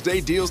Father's Day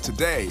deals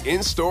today,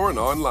 in-store and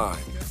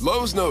online.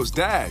 Lowe's knows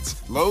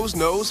dads. Lowe's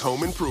knows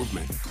home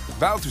improvement.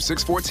 Valid through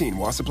 6/14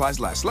 while supplies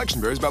last.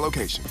 Selection varies by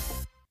location.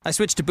 I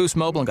switched to Boost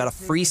Mobile and got a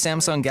free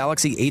Samsung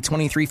Galaxy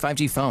A23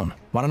 5G phone.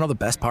 Want to know the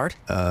best part?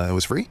 It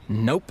was free?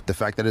 Nope. The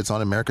fact that it's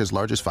on America's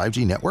largest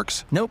 5G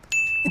networks? Nope.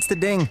 It's the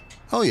ding.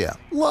 Oh yeah,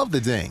 love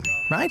the ding.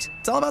 Right?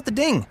 It's all about the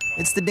ding.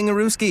 It's the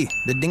dingarooski,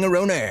 the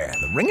dingarone,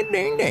 the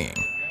ring-a-ding-ding.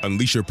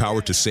 Unleash your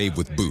power to save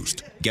with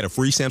Boost. Get a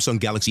free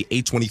Samsung Galaxy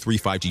A23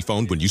 5G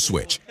phone when you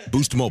switch.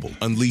 Boost Mobile.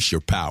 Unleash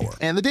your power.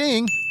 And the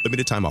ding.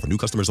 Limited time offer. New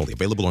customers only.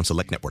 Available on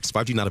select networks.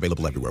 5G not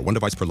available everywhere. One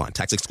device per line.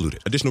 Tax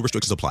excluded. Additional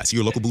restrictions apply. See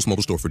your local Boost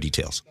Mobile store for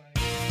details.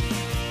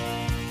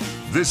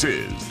 This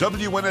is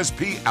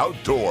WNSP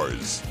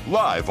Outdoors,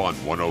 live on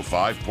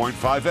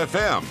 105.5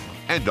 FM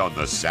and on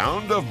the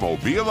Sound of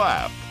Mobile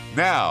app.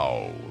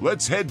 Now,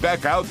 let's head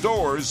back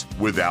outdoors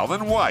with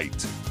Alan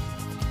White.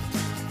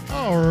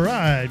 All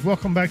right,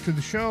 welcome back to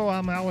the show.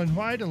 I'm Alan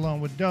White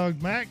along with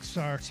Doug Max.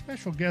 Our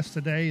special guest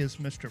today is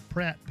Mr.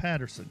 Pratt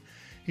Paterson.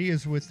 He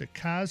is with the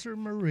Kyser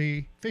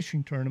Miree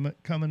fishing tournament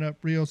coming up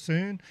real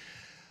soon.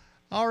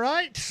 All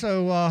right,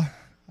 so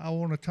I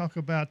want to talk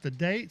about the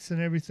dates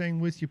and everything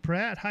with you,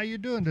 Pratt. How you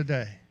doing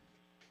today?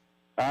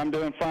 I'm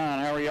doing fine.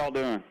 How are y'all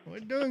doing?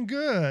 We're doing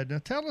good. Now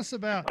tell us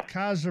about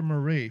Kyser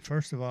Miree.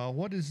 First of all,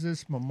 what is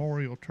this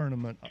memorial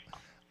tournament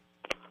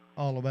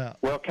all about?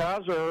 Well,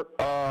 Kyser,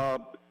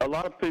 a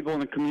lot of people in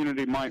the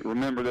community might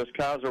remember this.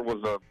 Kyser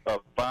was a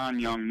fine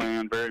young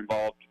man, very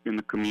involved in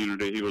the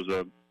community. He was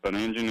an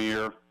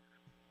engineer,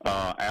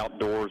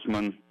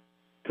 outdoorsman,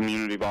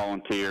 community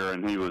volunteer,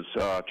 and he was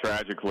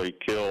tragically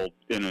killed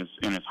in his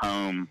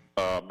home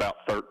about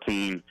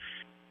 13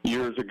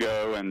 years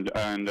ago. And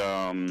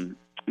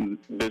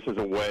this is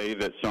a way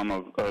that some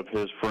of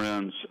his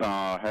friends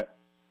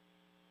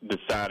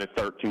decided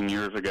 13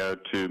 years ago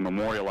to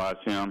memorialize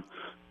him.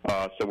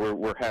 So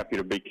we're happy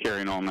to be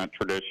carrying on that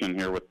tradition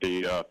here with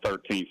the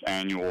 13th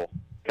annual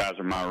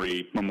Kyser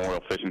Miree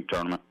Memorial Fishing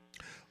Tournament.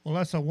 Well,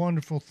 that's a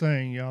wonderful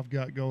thing y'all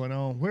got going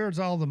on. Where's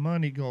all the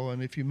money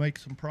going if you make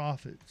some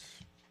profits?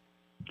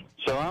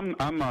 So I'm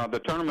the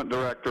tournament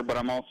director, but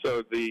I'm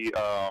also the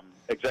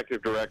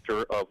executive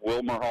director of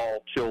Wilmer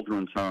Hall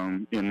Children's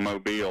Home in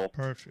Mobile.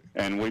 Perfect.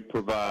 And we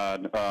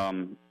provide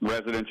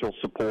residential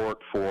support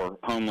for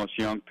homeless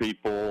young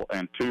people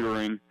and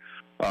tutoring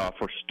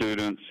for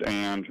students,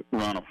 and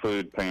run a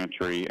food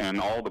pantry. And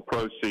all the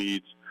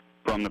proceeds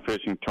from the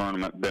fishing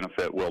tournament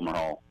benefit Wilmer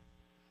Hall.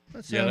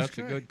 That's great.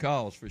 A good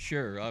cause for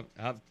sure.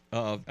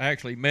 I've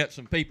actually met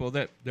some people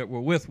that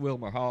were with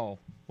Wilmer Hall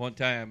one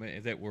time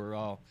that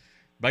were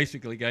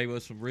basically gave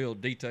us some real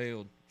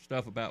detailed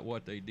stuff about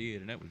what they did,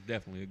 and that was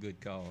definitely a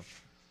good cause.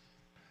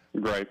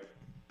 Great.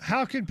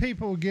 How can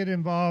people get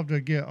involved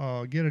or get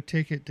a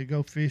ticket to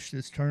go fish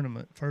this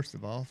tournament, first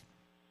of all?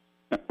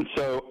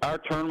 So our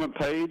tournament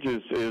page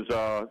is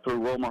through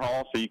Wilmer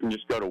Hall, so you can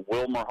just go to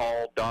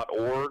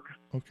wilmerhall.org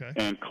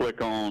and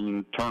click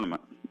on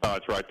tournament.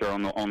 It's right there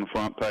on the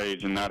front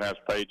page, and that has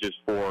pages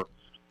for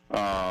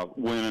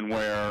when and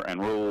where and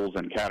rules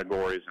and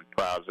categories and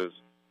prizes.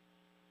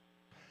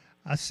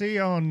 I see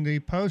on the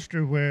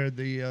poster where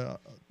the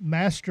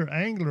Master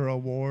Angler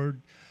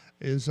Award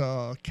is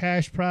a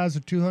cash prize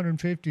of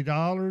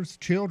 $250.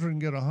 Children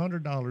get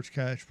 $100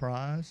 cash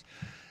prize.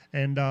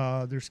 And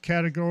there's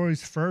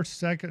categories, first,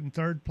 second, and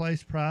third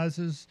place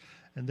prizes,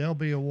 and they'll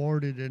be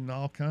awarded in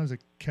all kinds of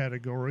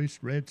categories,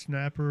 red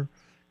snapper,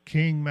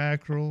 king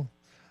mackerel.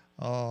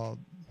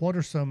 What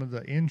are some of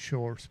the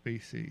inshore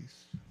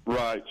species?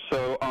 Right.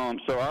 So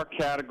our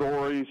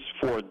categories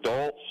for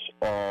adults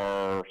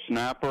are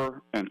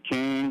snapper and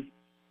king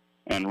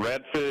and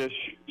redfish,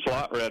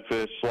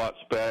 slot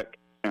speck,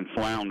 and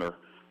flounder.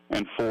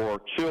 And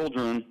for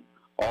children,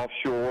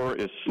 offshore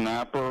is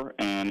snapper,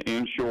 and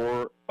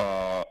inshore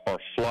are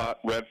slot,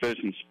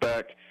 redfish, and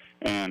speck,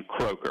 and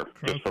croaker,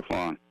 just for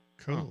fun.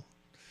 Cool.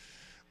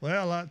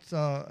 Well,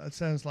 that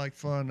sounds like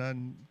fun,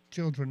 and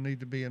children need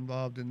to be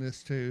involved in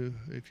this too.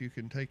 If you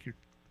can take your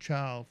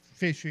child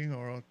fishing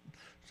or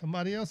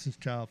somebody else's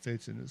child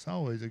fishing, it's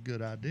always a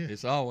good idea.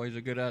 It's always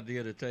a good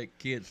idea to take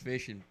kids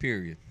fishing,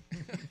 period.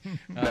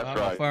 That's I'm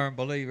right. a firm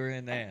believer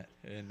in that.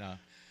 And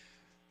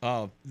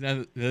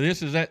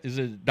is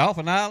it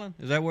Dolphin Island?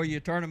 Is that where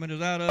your tournament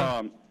is out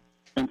of?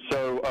 And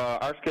so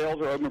our scales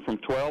are open from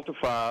 12 to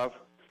 5,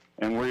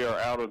 and we are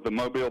out of the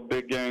Mobile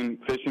Big Game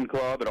Fishing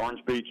Club at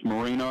Orange Beach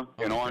Marina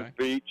in Orange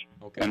Beach.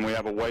 Okay. And we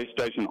have a weigh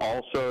station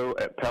also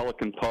at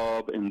Pelican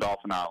Pub in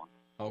Dolphin Island.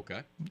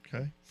 Okay.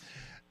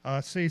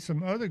 I see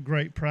some other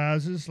great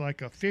prizes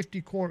like a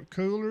 50-quart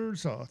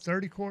coolers,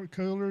 30-quart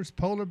coolers,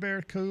 polar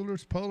bear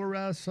coolers,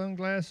 polarized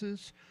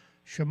sunglasses,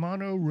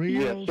 Shimano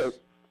reels.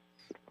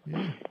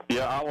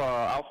 Yeah,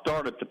 I'll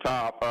start at the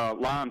top.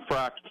 Lion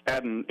Frac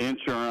Cadden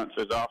Insurance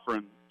is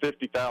offering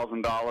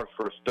 $50,000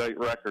 for a state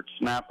record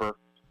snapper.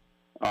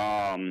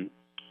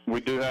 We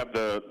do have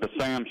the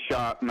Sam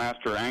Schott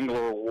Master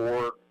Angler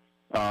Award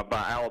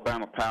by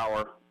Alabama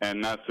Power,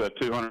 and that's a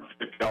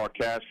 $250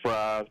 cash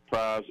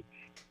prize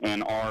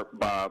and art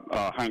by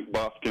Hank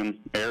Buffkin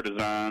Air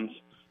Designs.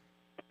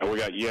 We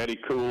got Yeti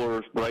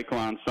coolers,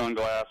 Brakeline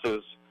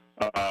sunglasses,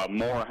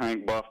 more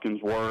Hank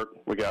Buffkin's work.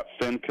 We got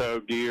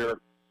Finco gear,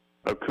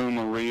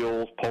 Okuma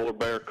reels, polar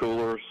bear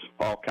coolers,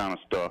 all kind of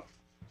stuff.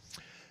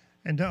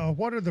 And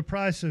what are the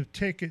price of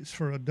tickets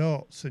for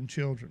adults and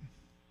children?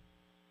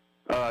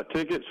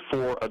 Tickets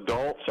for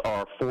adults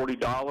are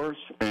 $40,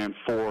 and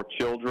for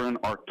children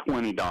are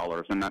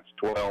 $20, and that's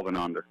 12 and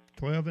under.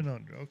 12 and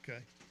under,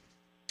 okay.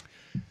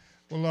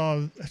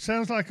 Well, it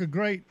sounds like a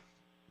great,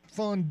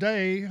 fun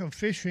day of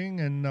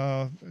fishing and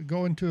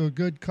going to a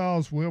good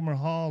cause. Wilmer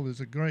Hall is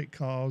a great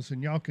cause,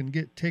 and y'all can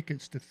get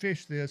tickets to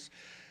fish this.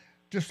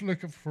 Just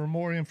looking for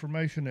more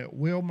information at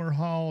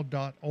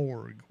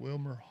wilmerhall.org,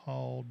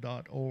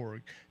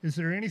 wilmerhall.org. Is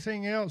there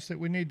anything else that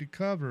we need to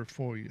cover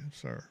for you,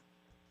 sir?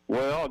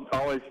 Well,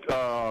 always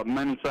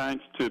many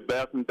thanks to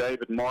Beth and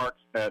David Marks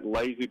at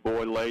Lazy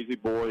Boy. Lazy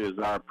Boy is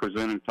our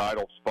presenting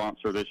title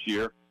sponsor this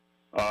year.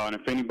 And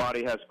if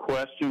anybody has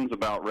questions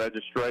about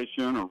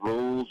registration or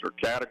rules or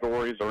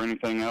categories or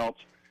anything else,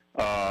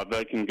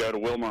 they can go to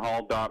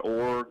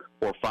wilmerhall.org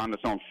or find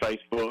us on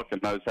Facebook,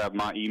 and those have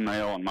my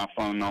email and my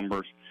phone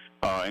numbers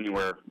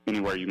anywhere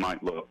you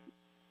might look.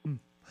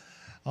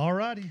 All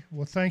righty.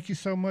 Well, thank you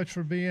so much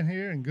for being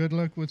here, and good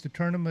luck with the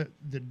tournament.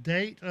 The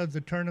date of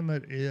the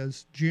tournament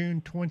is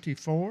June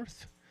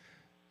 24th.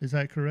 Is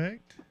that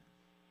correct?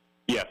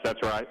 Yes,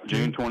 that's right.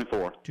 June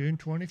 24th. June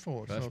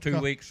 24th. That's So 2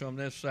 weeks from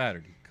this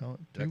Saturday. Is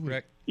that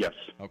correct? Yes.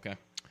 Okay.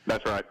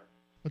 That's right.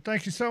 Well,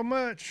 thank you so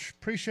much.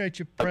 Appreciate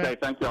you, Pratt. Okay,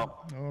 thank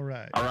y'all. All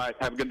right. All right.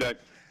 Have a good day.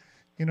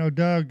 You know,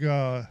 Doug,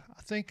 I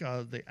think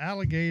the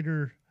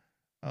alligator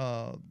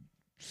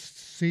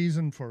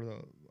season for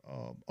the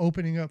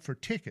opening up for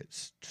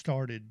tickets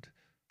started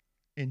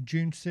in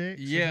June 6th.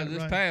 Yeah,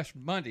 this past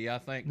Monday, I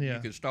think you Yeah.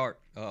 could start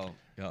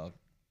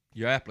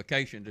your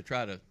application to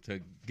try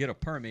to get a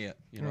permit.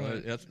 You know,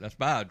 Right. that's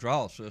by a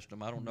draw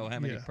system. I don't know how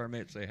many Yeah.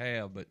 permits they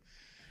have,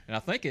 and I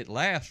think it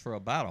lasts for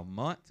about a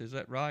month. Is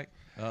that right?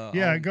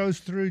 Yeah, it goes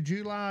through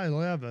July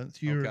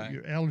 11th. You're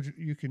Okay.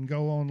 you can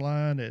go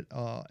online at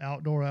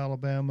Outdoor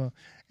Alabama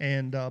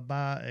and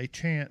buy a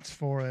chance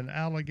for an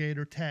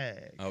alligator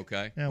tag.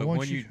 Okay, Now, but once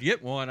when you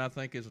get one, I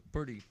think it's a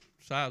pretty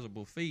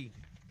sizable fee.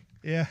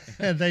 Yeah,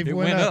 they've it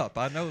went up.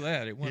 I know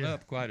that it went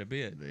up quite a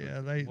bit.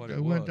 Yeah, they what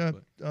it went was,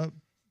 up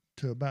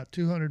to about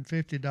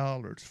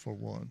 $250 for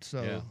one.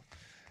 So,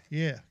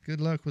 yeah,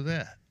 good luck with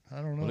that. I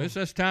don't know. Well, it's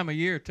this time of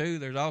year too.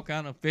 There's all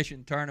kind of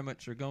fishing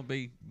tournaments are going to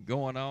be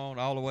going on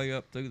all the way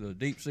up through the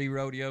deep sea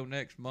rodeo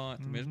next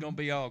month. I mean, it's going to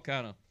be all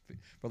kind of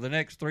for the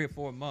next 3 or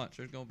 4 months.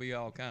 There's going to be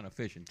all kind of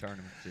fishing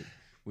tournaments that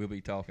we'll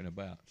be talking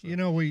about. So. You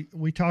know,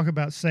 we talk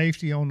about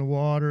safety on the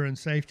water and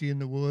safety in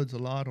the woods a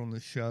lot on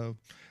this show.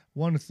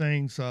 One of the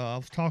things I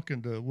was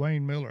talking to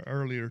Wayne Miller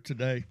earlier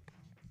today.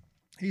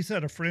 He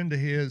said a friend of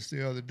his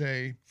the other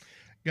day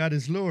got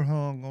his lure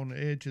hung on the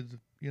edge of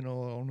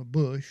on a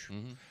bush.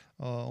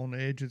 On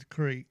the edge of the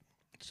creek.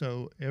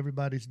 So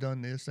everybody's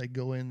done this. They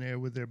go in there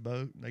with their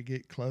boat and they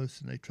get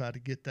close and they try to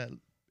get that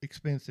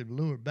expensive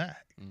lure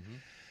back.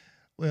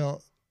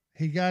 Well,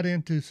 he got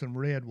into some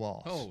red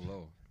walls. Oh,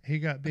 Lord. He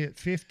got bit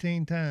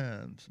 15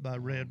 times by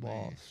red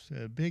walls,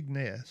 a big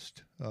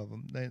nest of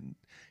them. Then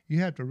you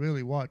have to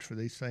really watch for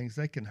these things.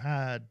 They can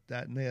hide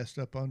that nest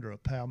up under a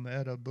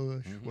palmetto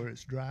bush where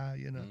it's dry,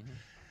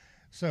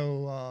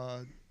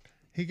 So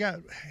he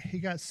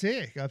got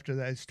sick after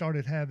that. He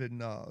started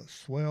having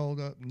swelled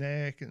up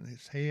neck, and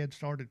his head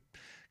started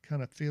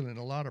kind of feeling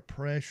a lot of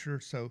pressure.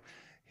 So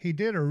he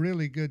did a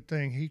really good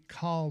thing. He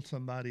called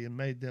somebody and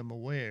made them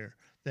aware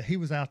that he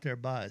was out there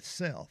by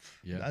himself.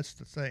 Yeah. That's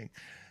the thing.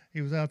 He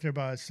was out there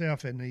by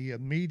himself, and he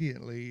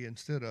immediately,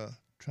 instead of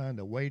trying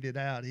to wait it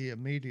out, he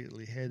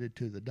immediately headed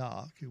to the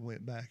dock and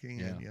went back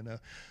in,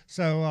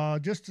 So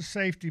just a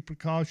safety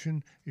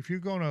precaution. If you're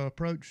going to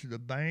approach the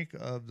bank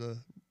of the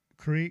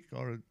creek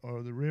or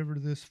the river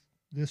this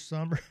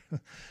summer,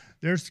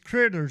 there's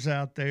critters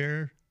out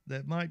there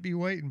that might be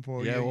waiting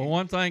for you. Yeah, well,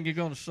 one thing you're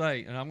going to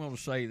say, and I'm going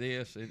to say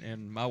this,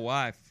 and my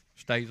wife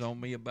stays on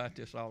me about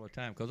this all the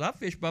time, because I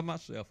fish by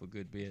myself a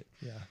good bit.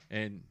 Yeah.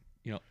 And,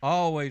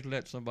 always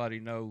let somebody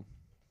know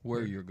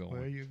where you're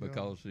going.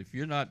 Because if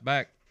you're not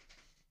back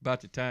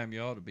about the time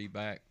you ought to be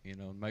back,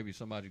 maybe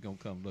somebody's going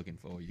to come looking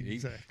for you.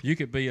 Exactly. You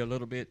could be a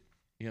little bit,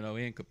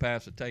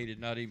 incapacitated,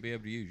 not even be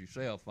able to use your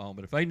cell phone.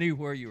 But if they knew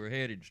where you were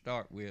headed to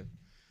start with,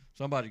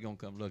 somebody's going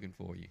to come looking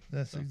for you.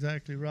 That's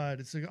exactly right.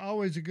 It's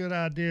always a good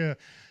idea,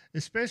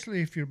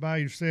 especially if you're by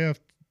yourself,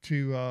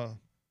 to,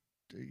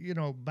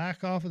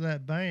 back off of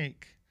that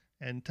bank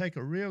and take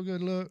a real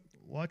good look,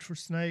 watch for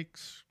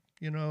snakes,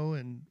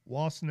 and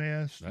wasp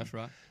nests. That's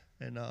right.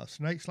 And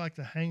snakes like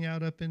to hang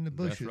out up in the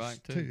bushes, That's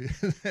right, too.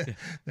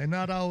 They're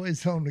not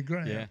always on the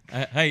ground.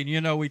 Yeah. Hey,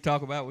 we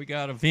talk about we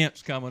got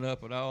events coming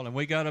up and all, and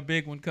we got a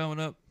big one coming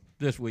up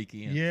this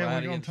weekend, Yeah,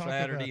 Friday and talk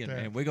Saturday, about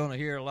that. and we're going to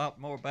hear a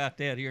lot more about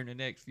that here in the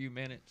next few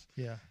minutes.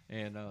 Yeah.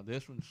 And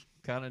this one's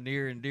kind of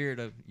near and dear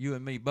to you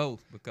and me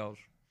both, because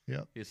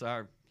it's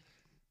our,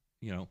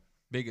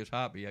 biggest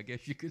hobby, I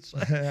guess you could say.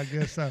 I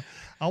guess so.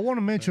 I want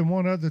to mention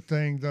one other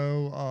thing,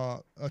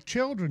 though. A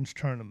children's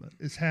tournament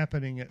is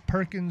happening at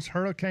Perkins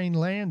Hurricane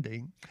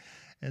Landing,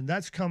 and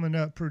that's coming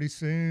up pretty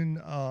soon,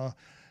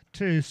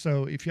 too.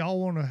 So if y'all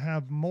want to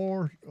have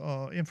more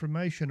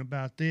information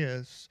about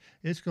this,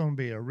 it's going to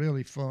be a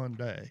really fun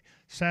day.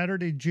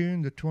 Saturday,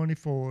 June the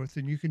 24th,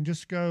 and you can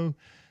just go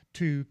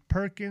to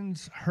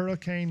Perkins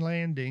Hurricane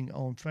Landing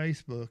on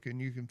Facebook,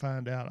 and you can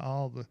find out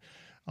all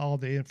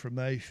the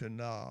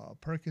information.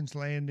 Perkins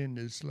Landing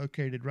is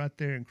located right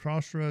there in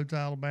Crossroads,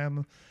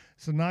 Alabama.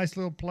 It's a nice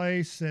little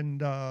place, and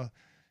the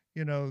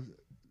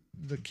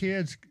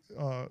kids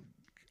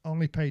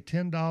only pay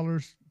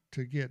 $10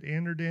 to get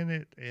entered in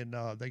it, and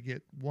they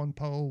get one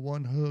pole,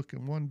 one hook,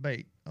 and one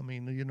bait. I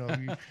mean,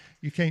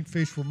 you can't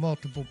fish with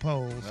multiple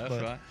poles.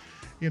 That's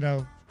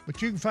right. But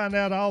you can find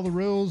out all the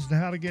rules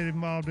and how to get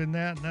involved in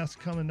that, and that's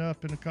coming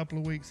up in a couple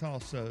of weeks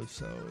also.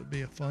 So it'll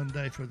be a fun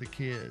day for the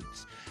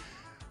kids.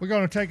 We're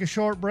going to take a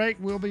short break.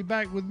 We'll be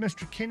back with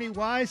Mr. Kenny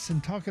Weiss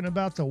and talking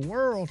about the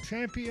world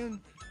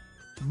champion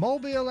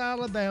Mobile,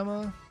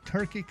 Alabama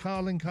turkey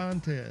calling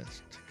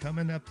contest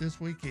coming up this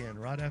weekend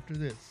right after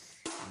this.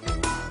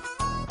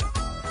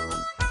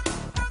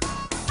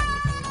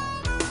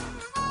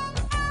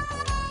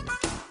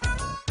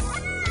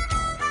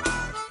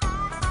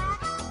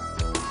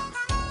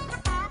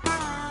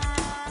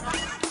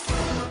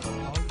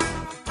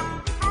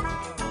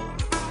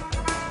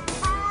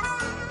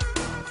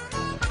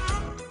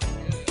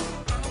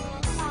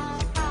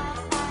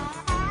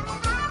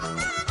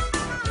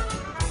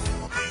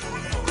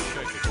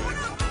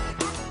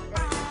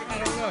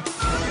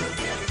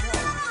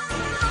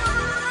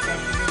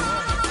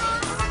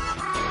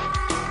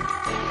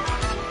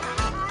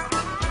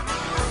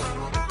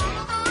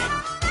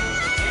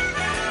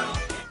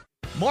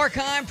 Mark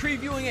Heim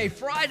previewing a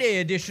Friday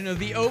edition of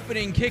the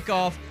opening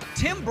kickoff.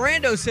 Tim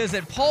Brando says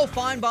that Paul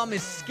Feinbaum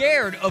is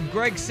scared of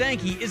Greg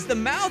Sankey. Is the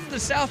mouth of the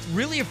South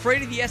really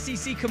afraid of the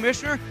SEC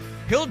commissioner?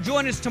 He'll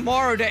join us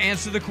tomorrow to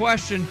answer the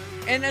question.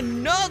 And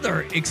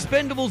another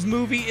Expendables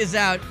movie is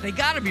out. They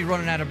got to be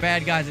running out of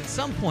bad guys at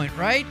some point,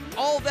 right?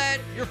 All that,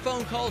 your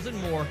phone calls, and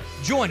more.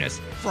 Join us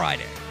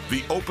Friday.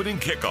 The opening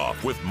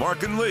kickoff with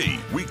Mark and Lee.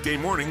 Weekday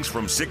mornings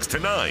from 6 to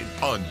 9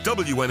 on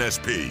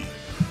WNSP.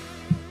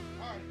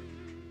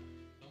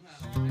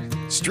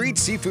 Street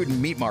Seafood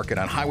and Meat Market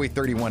on Highway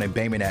 31 in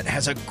Bay Minette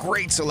has a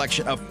great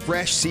selection of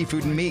fresh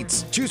seafood and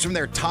meats. Choose from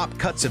their top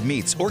cuts of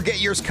meats or get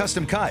yours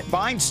custom cut.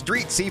 Find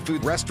Street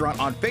Seafood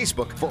Restaurant on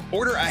Facebook for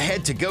order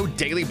ahead to go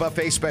daily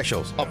buffet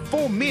specials. A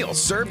full meal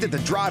served at the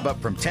drive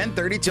up from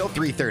 10:30 till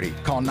 3:30.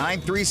 Call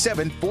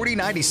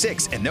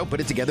 937-4096 and they'll put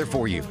it together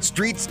for you.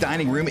 Street's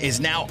dining room is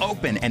now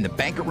open and the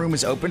banquet room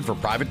is open for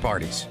private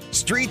parties.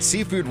 Street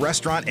Seafood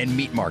Restaurant and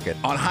Meat Market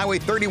on Highway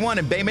 31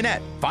 in Bay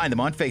Minette. Find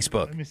them on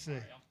Facebook. Let me see.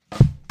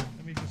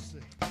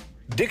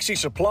 Dixie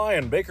Supply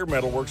and Baker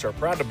Metalworks are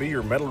proud to be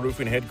your metal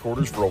roofing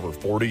headquarters for over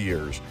 40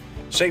 years.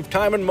 Save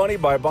time and money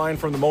by buying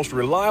from the most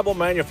reliable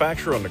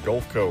manufacturer on the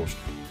Gulf Coast.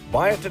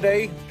 Buy it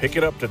today, pick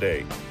it up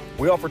today.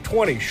 We offer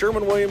 20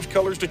 Sherwin-Williams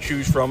colors to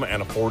choose from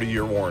and a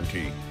 40-year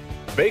warranty.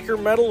 Baker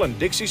Metal and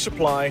Dixie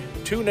Supply,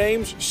 2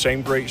 names,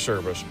 same great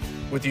service.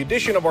 With the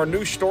addition of our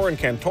new store in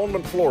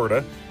Cantonment,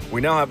 Florida,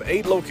 we now have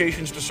 8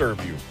 locations to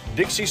serve you.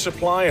 Dixie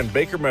Supply and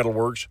Baker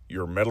Metalworks,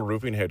 your metal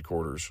roofing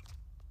headquarters.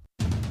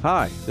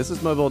 Hi, this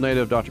is Mobile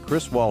native Dr.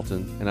 Chris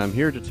Walton, and I'm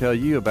here to tell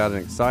you about an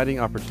exciting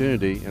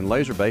opportunity in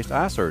laser-based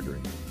eye surgery.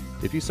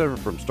 If you suffer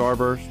from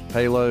starburst,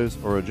 halos,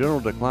 or a general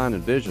decline in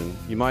vision,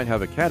 you might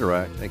have a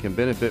cataract and can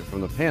benefit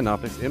from the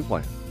PanOptics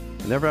implant.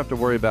 You never have to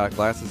worry about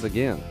glasses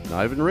again,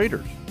 not even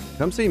readers.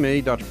 Come see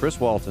me, Dr. Chris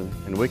Walton,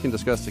 and we can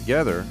discuss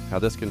together how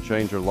this can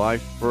change your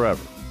life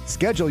forever.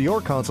 Schedule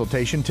your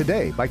consultation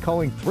today by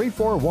calling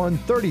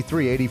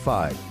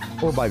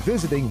 341-3385 or by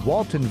visiting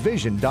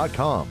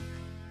waltonvision.com.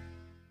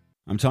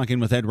 I'm talking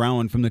with Ed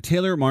Rowan from the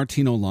Taylor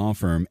Martino Law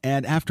Firm.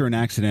 Ed, after an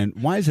accident,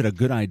 why is it a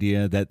good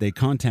idea that they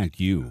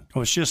contact you?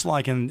 Well, it's just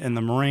like in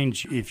the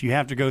Marines, if you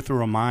have to go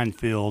through a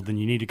minefield, then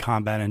you need a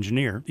combat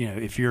engineer. You know,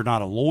 if you're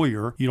not a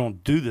lawyer, you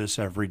don't do this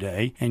every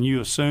day, and you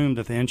assume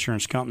that the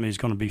insurance company is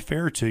going to be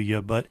fair to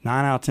you, but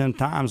 9 out of 10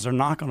 times, they're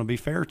not going to be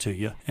fair to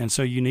you. And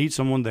so you need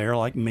someone there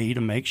like me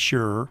to make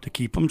sure, to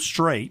keep them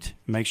straight,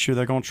 make sure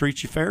they're going to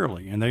treat you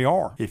fairly, and they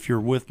are, if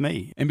you're with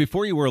me. And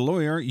before you were a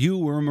lawyer, you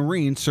were a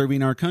Marine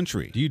serving our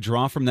country. Do you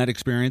draw from that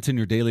experience in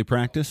your daily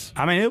practice?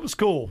 I mean, it was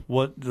cool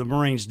what the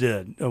Marines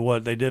did,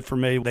 what they did for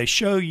me. They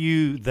show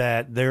you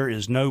that there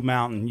is no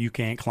mountain you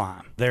can't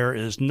climb. There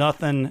is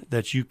nothing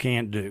that you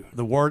can't do.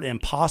 The word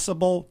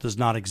impossible does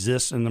not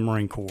exist in the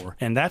Marine Corps.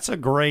 And that's a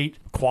great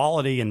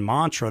quality and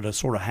mantra to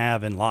sort of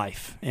have in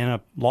life, in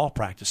a law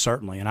practice,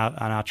 certainly. And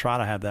I try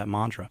to have that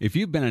mantra. If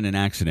you've been in an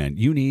accident,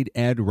 you need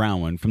Ed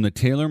Rowan from the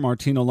Taylor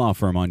Martino Law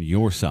Firm on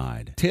your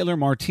side.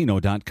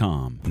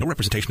 TaylorMartino.com. No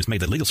representation is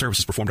made that legal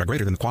services performed are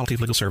greater than the quality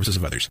of legal services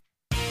of others.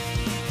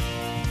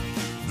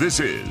 This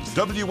is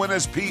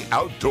WNSP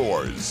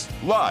Outdoors,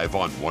 live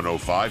on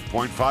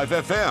 105.5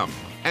 FM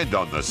and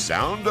on the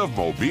Sound of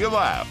Mobile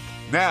app.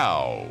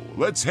 Now,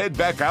 let's head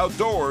back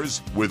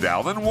outdoors with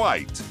Alan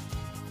White.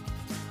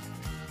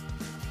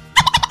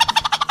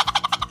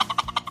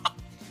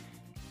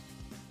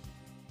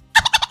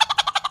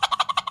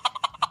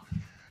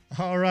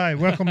 All right,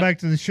 welcome back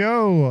to the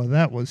show.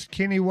 That was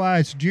Kenny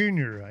Weiss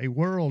Jr., a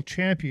world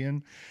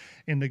champion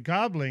in the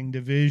gobbling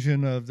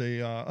division of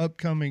the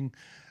upcoming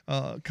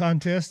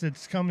contest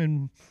that's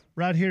coming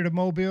right here to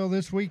Mobile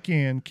this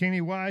weekend. Kenny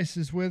Weiss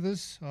is with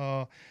us,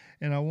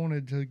 and I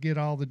wanted to get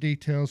all the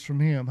details from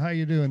him. How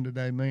you doing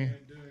today, man?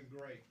 Doing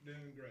great.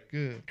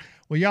 Good.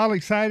 Well, y'all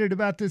excited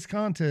about this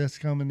contest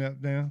coming up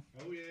now?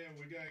 Oh, yeah,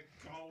 we got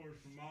callers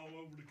from all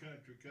over the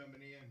country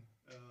coming in.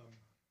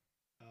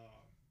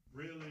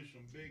 Really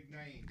some big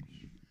names,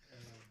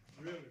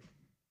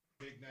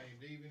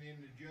 even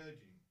in the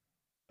judging.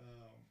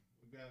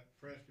 We've got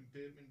Preston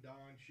Pittman,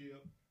 Don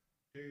Ship,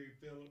 Terry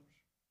Phillips,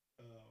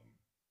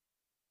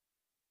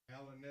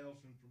 Alan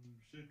Nelson from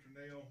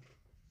Citronelle.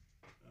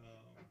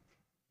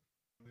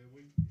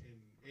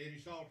 And Eddie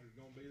Salter's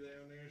going to be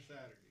down there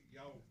Saturday.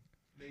 Y'all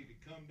need to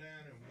come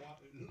down and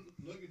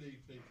look at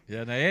these people.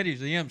 Yeah, now Eddie's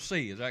the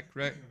MC, is that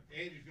correct?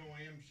 Eddie's going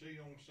to MC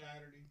on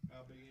Saturday.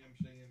 I'll be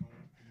MCing on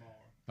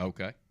tomorrow.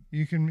 Okay.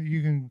 You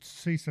can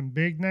see some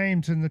big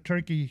names in the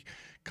turkey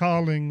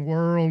calling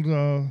world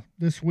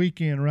this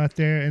weekend right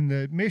there, and the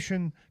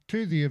admission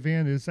to the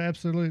event is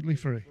absolutely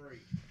free. It's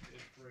free.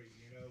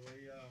 You know,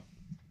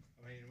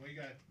 we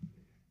got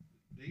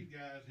these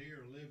guys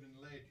here are living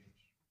legends.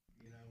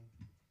 You know,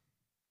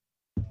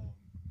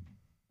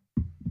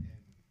 and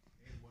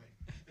anyway,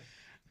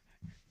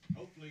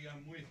 hopefully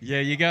I'm with you.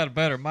 Yeah, you got a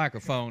better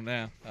microphone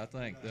now. I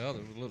think the other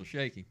was a little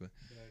shaky, but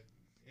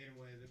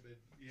anyway,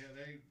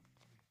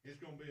 it's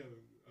going to be a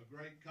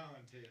great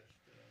contest,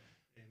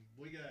 and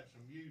we got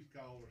some youth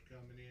callers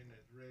coming in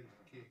that's ready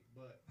to kick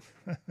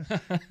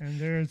butt. And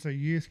there's a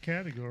youth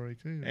category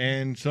too.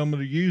 And some of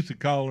the youth are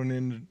calling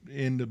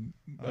in the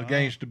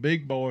against the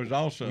big boys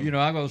also. You know,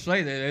 I'm gonna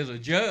say that as a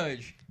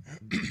judge,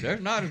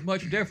 there's not as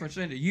much difference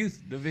in the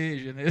youth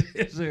division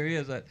as there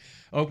is at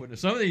open.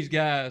 Some of these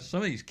guys, some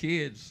of these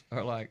kids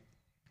are like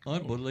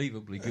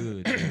unbelievably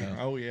good. You know?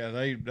 Oh yeah,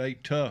 they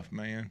tough,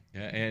 man.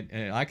 Yeah,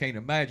 and I can't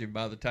imagine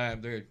by the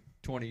time they're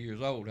 20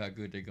 years old how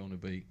good they're going to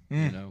be.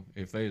 You know,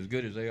 if they're as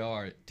good as they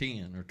are at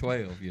 10 or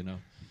 12. You know,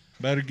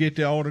 better get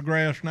the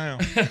autographs now.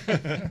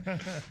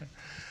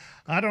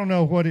 I don't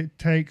know what it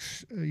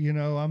takes. You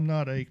know, I'm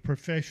not a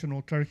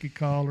professional turkey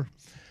caller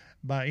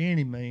by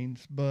any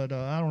means, but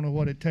I don't know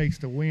what it takes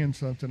to win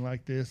something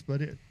like this.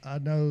 But I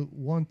know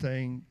one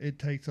thing: it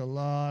takes a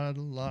lot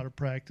of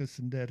practice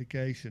and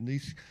dedication.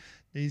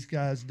 These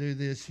guys do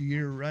this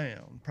year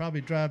round.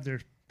 Probably drive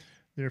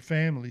their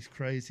families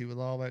crazy with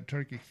all that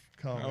turkey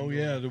calling. Oh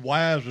yeah, the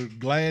wives are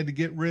glad to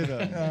get rid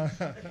of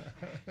them.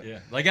 Yeah,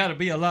 they got to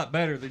be a lot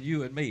better than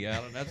you and me,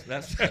 Alan.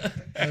 That's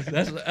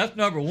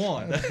number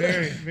one. That's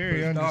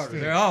very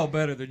understood. They're all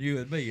better than you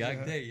and me. I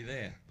can tell you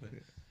that. But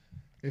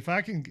if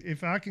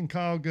I can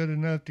call good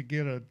enough to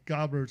get a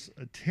gobbler's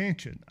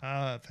attention,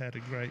 I've had a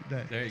great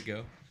day. There you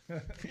go.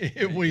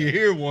 If we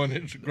hear one,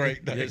 it's a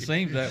great day. It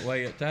seems that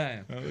way at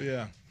times. Oh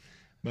yeah,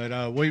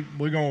 but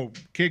we're gonna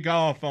kick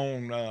off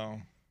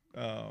on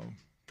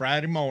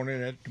Friday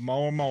morning,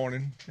 tomorrow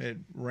morning at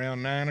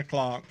around 9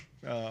 o'clock.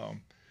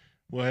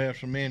 We'll have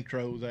some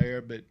intro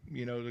there, but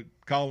you know the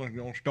calling's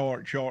gonna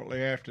start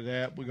shortly after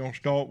that. We're gonna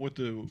start with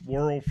the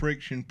World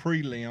Friction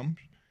prelims.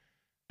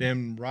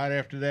 Then right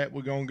after that,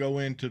 we're gonna go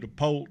into the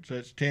Polts.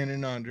 That's 10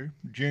 and under.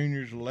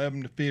 Juniors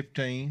 11 to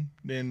 15.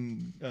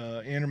 Then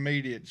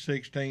intermediate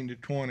 16 to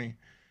 20.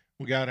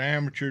 We got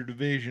amateur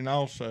division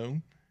also,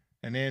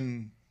 and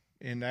then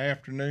in the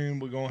afternoon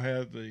we're gonna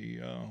have the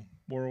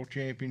World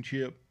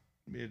Championship.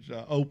 It's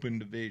open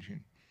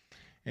division,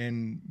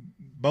 and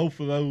both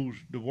of those,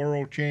 the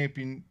World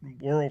Friction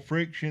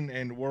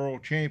and the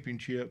World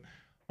Championship,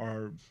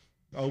 are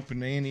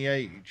open to any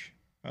age.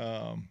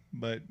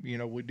 But you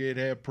know we did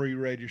have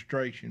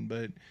pre-registration,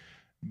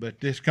 but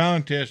this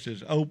contest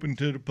is open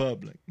to the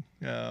public.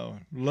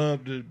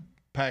 Love to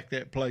pack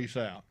that place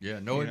out. Yeah,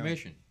 no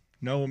admission.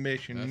 No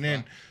admission. That's and then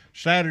right.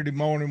 Saturday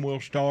morning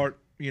we'll start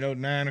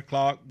 9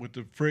 o'clock with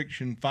the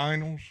Friction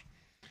finals.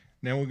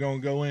 Then we're going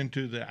to go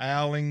into the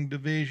Owling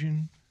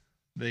division,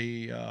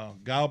 the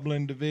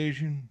Goblin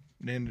division,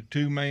 then the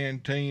two-man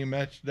team.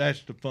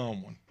 That's the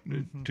fun one.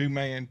 The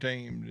two-man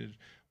team is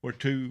where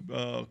two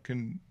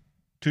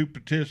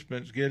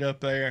participants get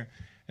up there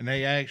and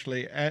they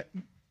actually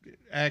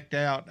act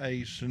out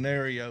a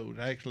scenario,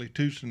 actually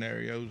two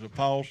scenarios, a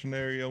fall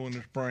scenario in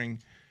the spring.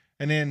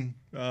 And then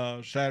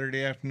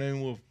Saturday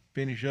afternoon we'll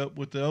finish up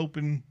with the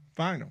open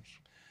finals.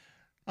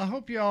 I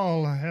hope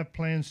y'all have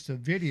plans to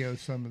video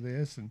some of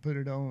this and put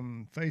it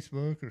on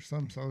Facebook or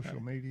some social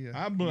media.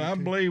 I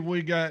believe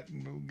we got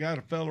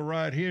a fella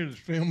right here that's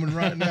filming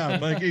right now. I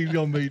think he's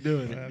going to be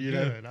doing it.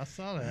 Good. I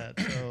saw that.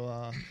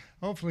 So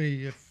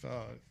hopefully if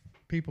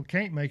people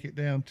can't make it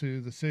down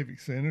to the Civic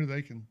Center,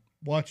 they can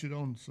watch it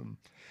on some,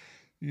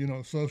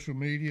 social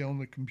media on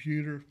the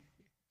computer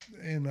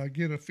and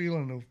get a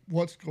feeling of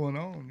what's going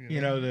on.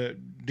 The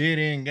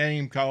dead-end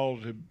game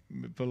calls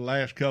for the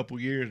last couple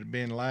of years have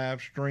been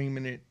live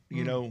streaming it,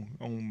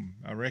 on,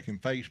 I reckon,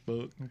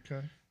 Facebook.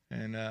 Okay.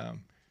 And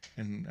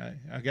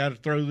I got to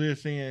throw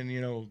this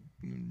in,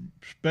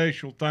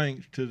 special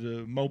thanks to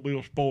the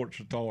Mobile Sports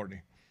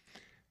Authority.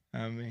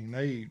 I mean,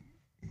 they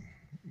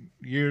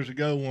years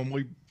ago when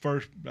we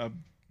first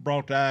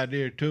brought the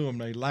idea to them,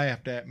 they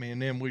laughed at me,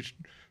 and then we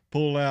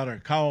pulled out our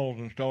calls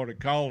and started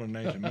calling.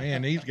 They said,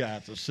 "Man, these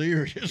guys are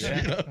serious."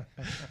 Yeah,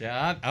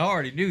 yeah, I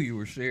already knew you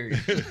were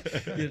serious. You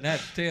didn't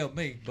have to tell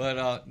me. But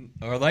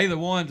are they the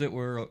ones that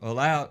were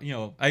allowed,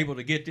 able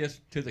to get this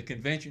to the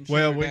convention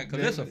center? Well, because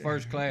it's a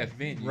first-class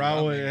venue.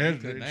 Right,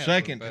 it's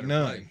second to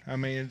none. Place. I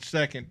mean, it's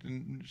second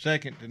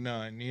to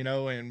none.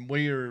 And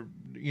we are,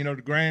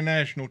 the Grand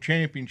National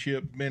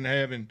Championship been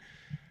having,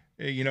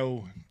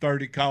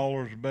 30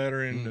 callers or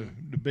better in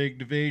the big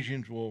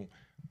divisions. Well,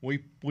 we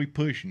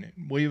pushing it.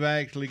 We've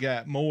actually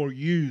got more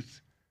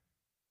youth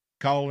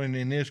calling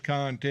in this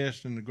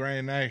contest than the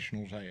Grand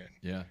Nationals had.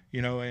 Yeah.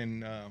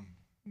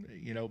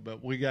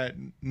 But we got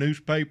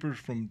newspapers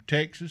from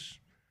Texas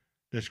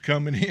that's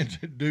coming in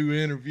to do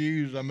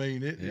interviews. I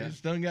mean,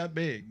 it's done got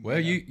big. Well,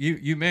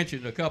 you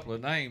mentioned a couple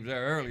of names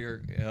there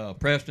earlier,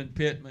 Preston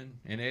Pittman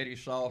and Eddie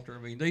Salter.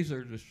 I mean, these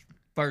are just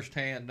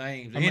first-hand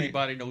names.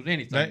 Anybody knows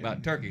anything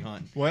about turkey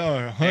hunting.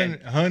 Well,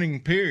 hunting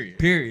period.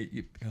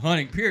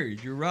 Hunting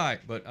period, you're right.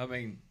 But, I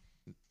mean,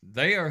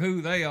 they are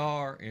who they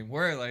are and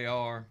where they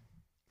are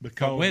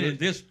because winning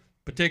this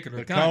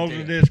particular contest.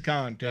 Because of this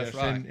contest.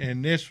 That's right.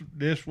 And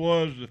this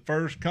was the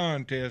first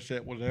contest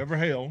that was ever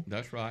held.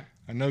 That's right.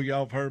 I know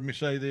y'all have heard me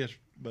say this,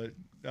 but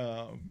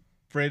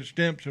Fred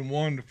Stimpson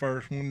won the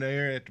first one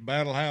there at the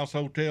Battle House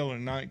Hotel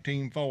in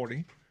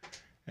 1940.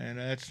 And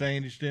that's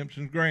Sandy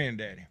Stimpson's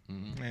granddaddy.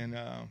 Mm-hmm. And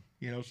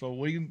So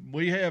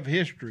we have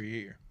history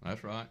here.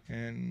 That's right.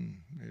 And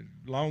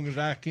as long as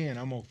I can,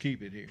 I'm gonna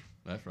keep it here.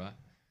 That's right.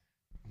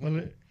 Well,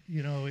 it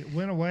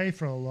went away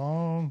for a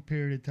long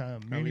period of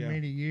time,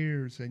 many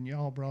years, and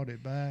y'all brought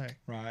it back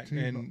right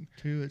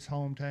to its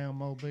hometown,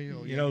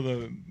 Mobile.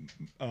 The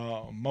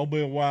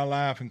Mobile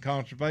Wildlife and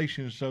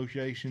Conservation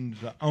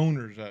Association's the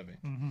owners of it,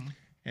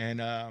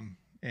 and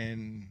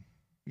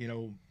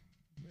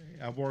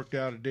I've worked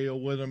out a deal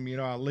with them.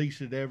 I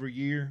lease it every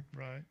year,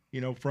 right?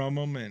 From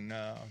them, and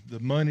the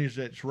monies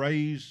that's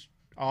raised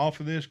off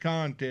of this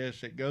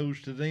contest that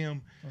goes to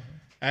them.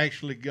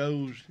 Actually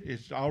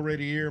it's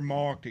already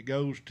earmarked. It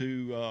goes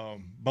to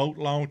boat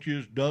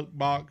launches, duck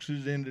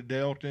boxes in the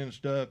Delta and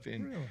stuff,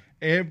 and really?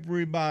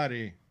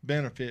 Everybody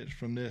benefits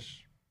from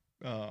this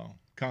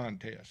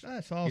contest.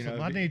 That's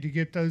awesome. I need to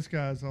get those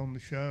guys on the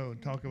show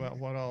and talk about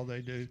what all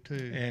they do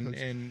too. And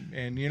they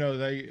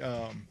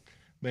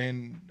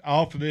then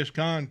off of this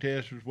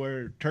contest is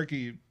where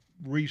turkey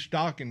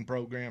restocking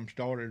program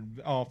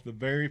started off the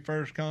very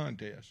first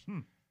contest.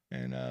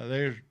 And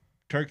there's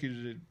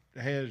turkeys that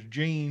has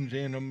genes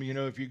in them,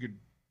 if you could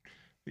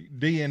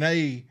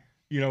DNA,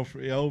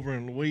 over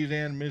in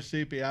Louisiana,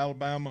 Mississippi,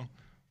 Alabama,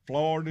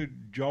 Florida,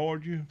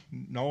 Georgia,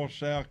 North,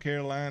 South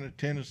Carolina,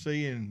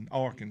 Tennessee, and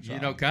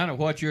Arkansas. Kind of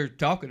what you're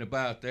talking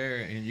about there,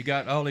 and you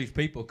got all these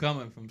people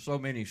coming from so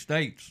many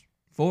states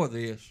for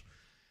this,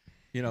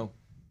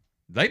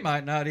 they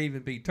might not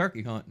even be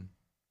turkey hunting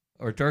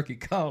or turkey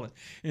calling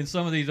in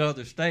some of these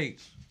other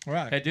states.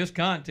 Right. Had this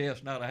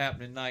contest not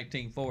happened in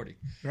 1940,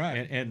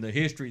 right, and the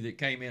history that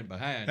came in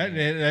behind that,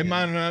 there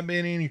might not have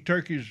been any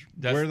turkeys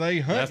where they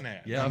hunting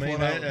at. Yeah,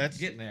 that's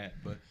getting at.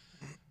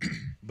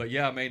 But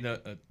yeah, I mean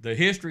the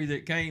history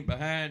that came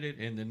behind it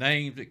and the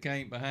names that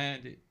came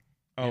behind it.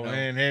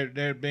 And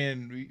there've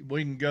been,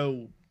 we can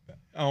go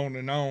on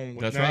and on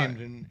with that's names,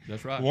 right. and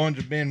that's right. The ones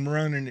that have been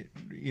running it,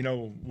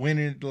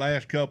 winning it the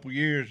last couple of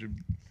years,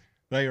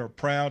 they are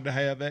proud to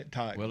have that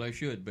title. Well, they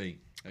should be.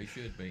 They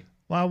should be.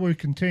 While we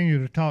continue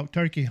to talk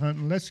turkey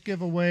hunting, let's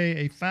give away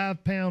a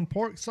 5-pound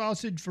pork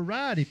sausage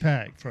variety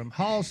pack from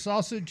Hall's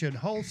Sausage and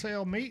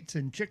Wholesale Meats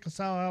in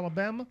Chickasaw,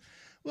 Alabama.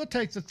 We'll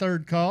take the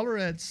third caller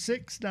at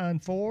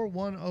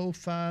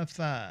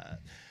 694-1055.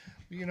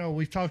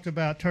 We've talked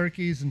about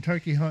turkeys and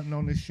turkey hunting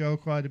on this show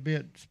quite a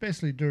bit,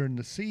 especially during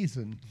the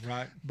season.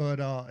 Right. But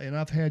and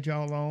I've had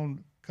y'all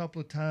on a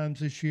couple of times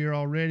this year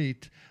already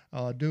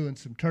doing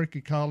some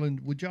turkey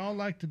calling. Would y'all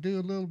like to do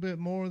a little bit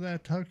more of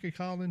that turkey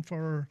calling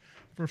for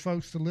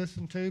folks to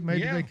listen to?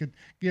 Maybe they could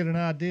get an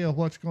idea of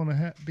what's going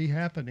to be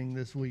happening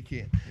this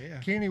weekend. Yeah.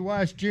 Kenny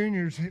Weiss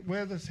Jr. is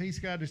with us. He's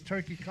got his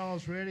turkey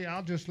calls ready.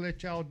 I'll just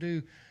let y'all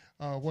do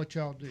what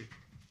y'all do.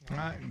 All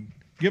right.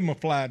 Give him a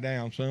fly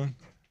down, son.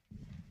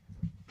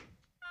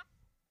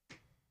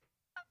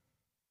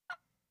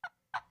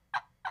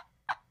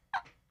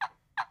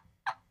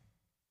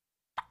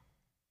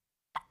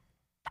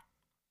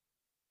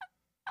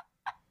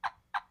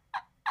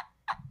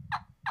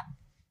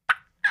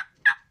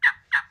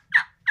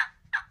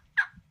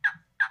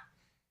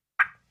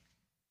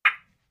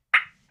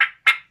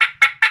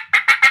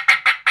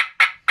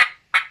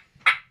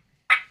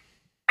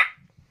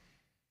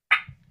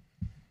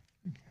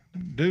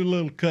 Do a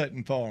little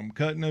cutting for him,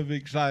 cutting of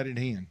excited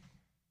hen.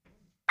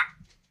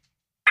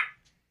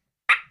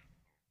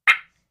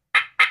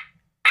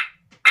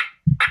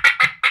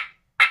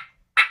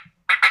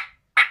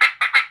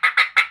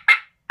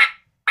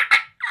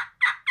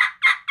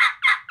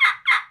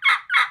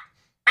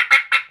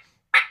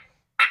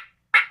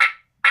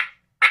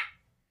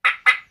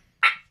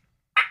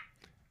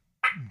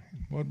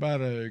 What about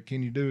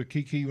can you do a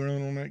kiki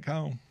run on that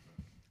call?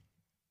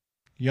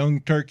 Young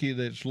turkey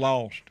that's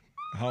lost,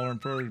 hollering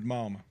for his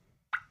mama.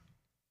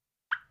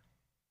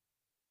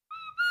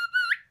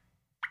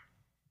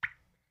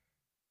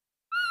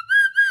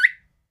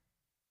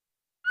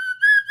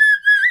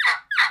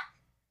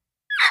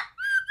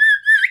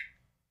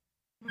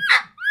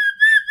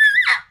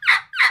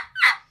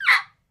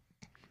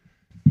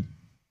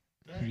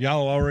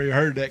 Y'all already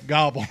heard that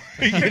gobble.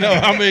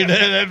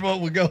 That's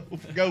what we go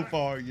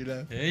for,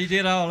 Yeah, he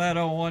did all that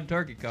on one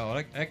turkey call.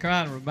 That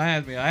kind of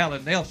reminds me of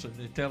Alan Nelson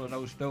is telling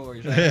those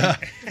stories. Yeah.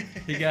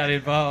 He got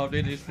involved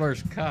in his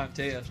first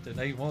contest, and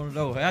they want to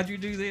know, how'd you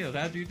do this?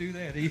 How'd you do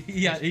that?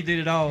 He did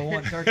it all on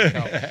one turkey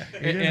call.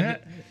 and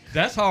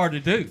that's hard to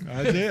do.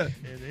 I did.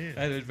 It is.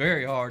 That is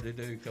very hard to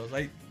do because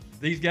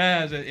these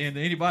guys and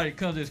anybody that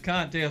comes to this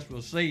contest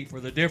will see for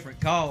the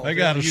different calls. They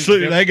got a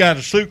suit. They got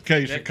a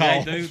suitcase of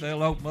calls. They do.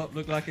 They'll open up,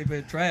 look like they've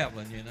been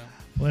traveling.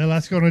 Well,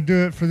 that's going to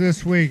do it for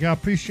this week. I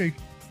appreciate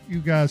you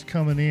guys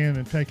coming in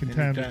and taking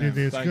time to do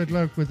this. Good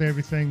luck with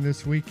everything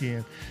this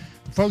weekend.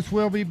 Folks,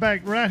 we'll be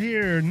back right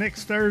here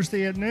next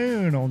Thursday at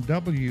noon on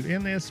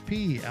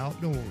WNSP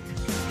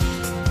Outdoors.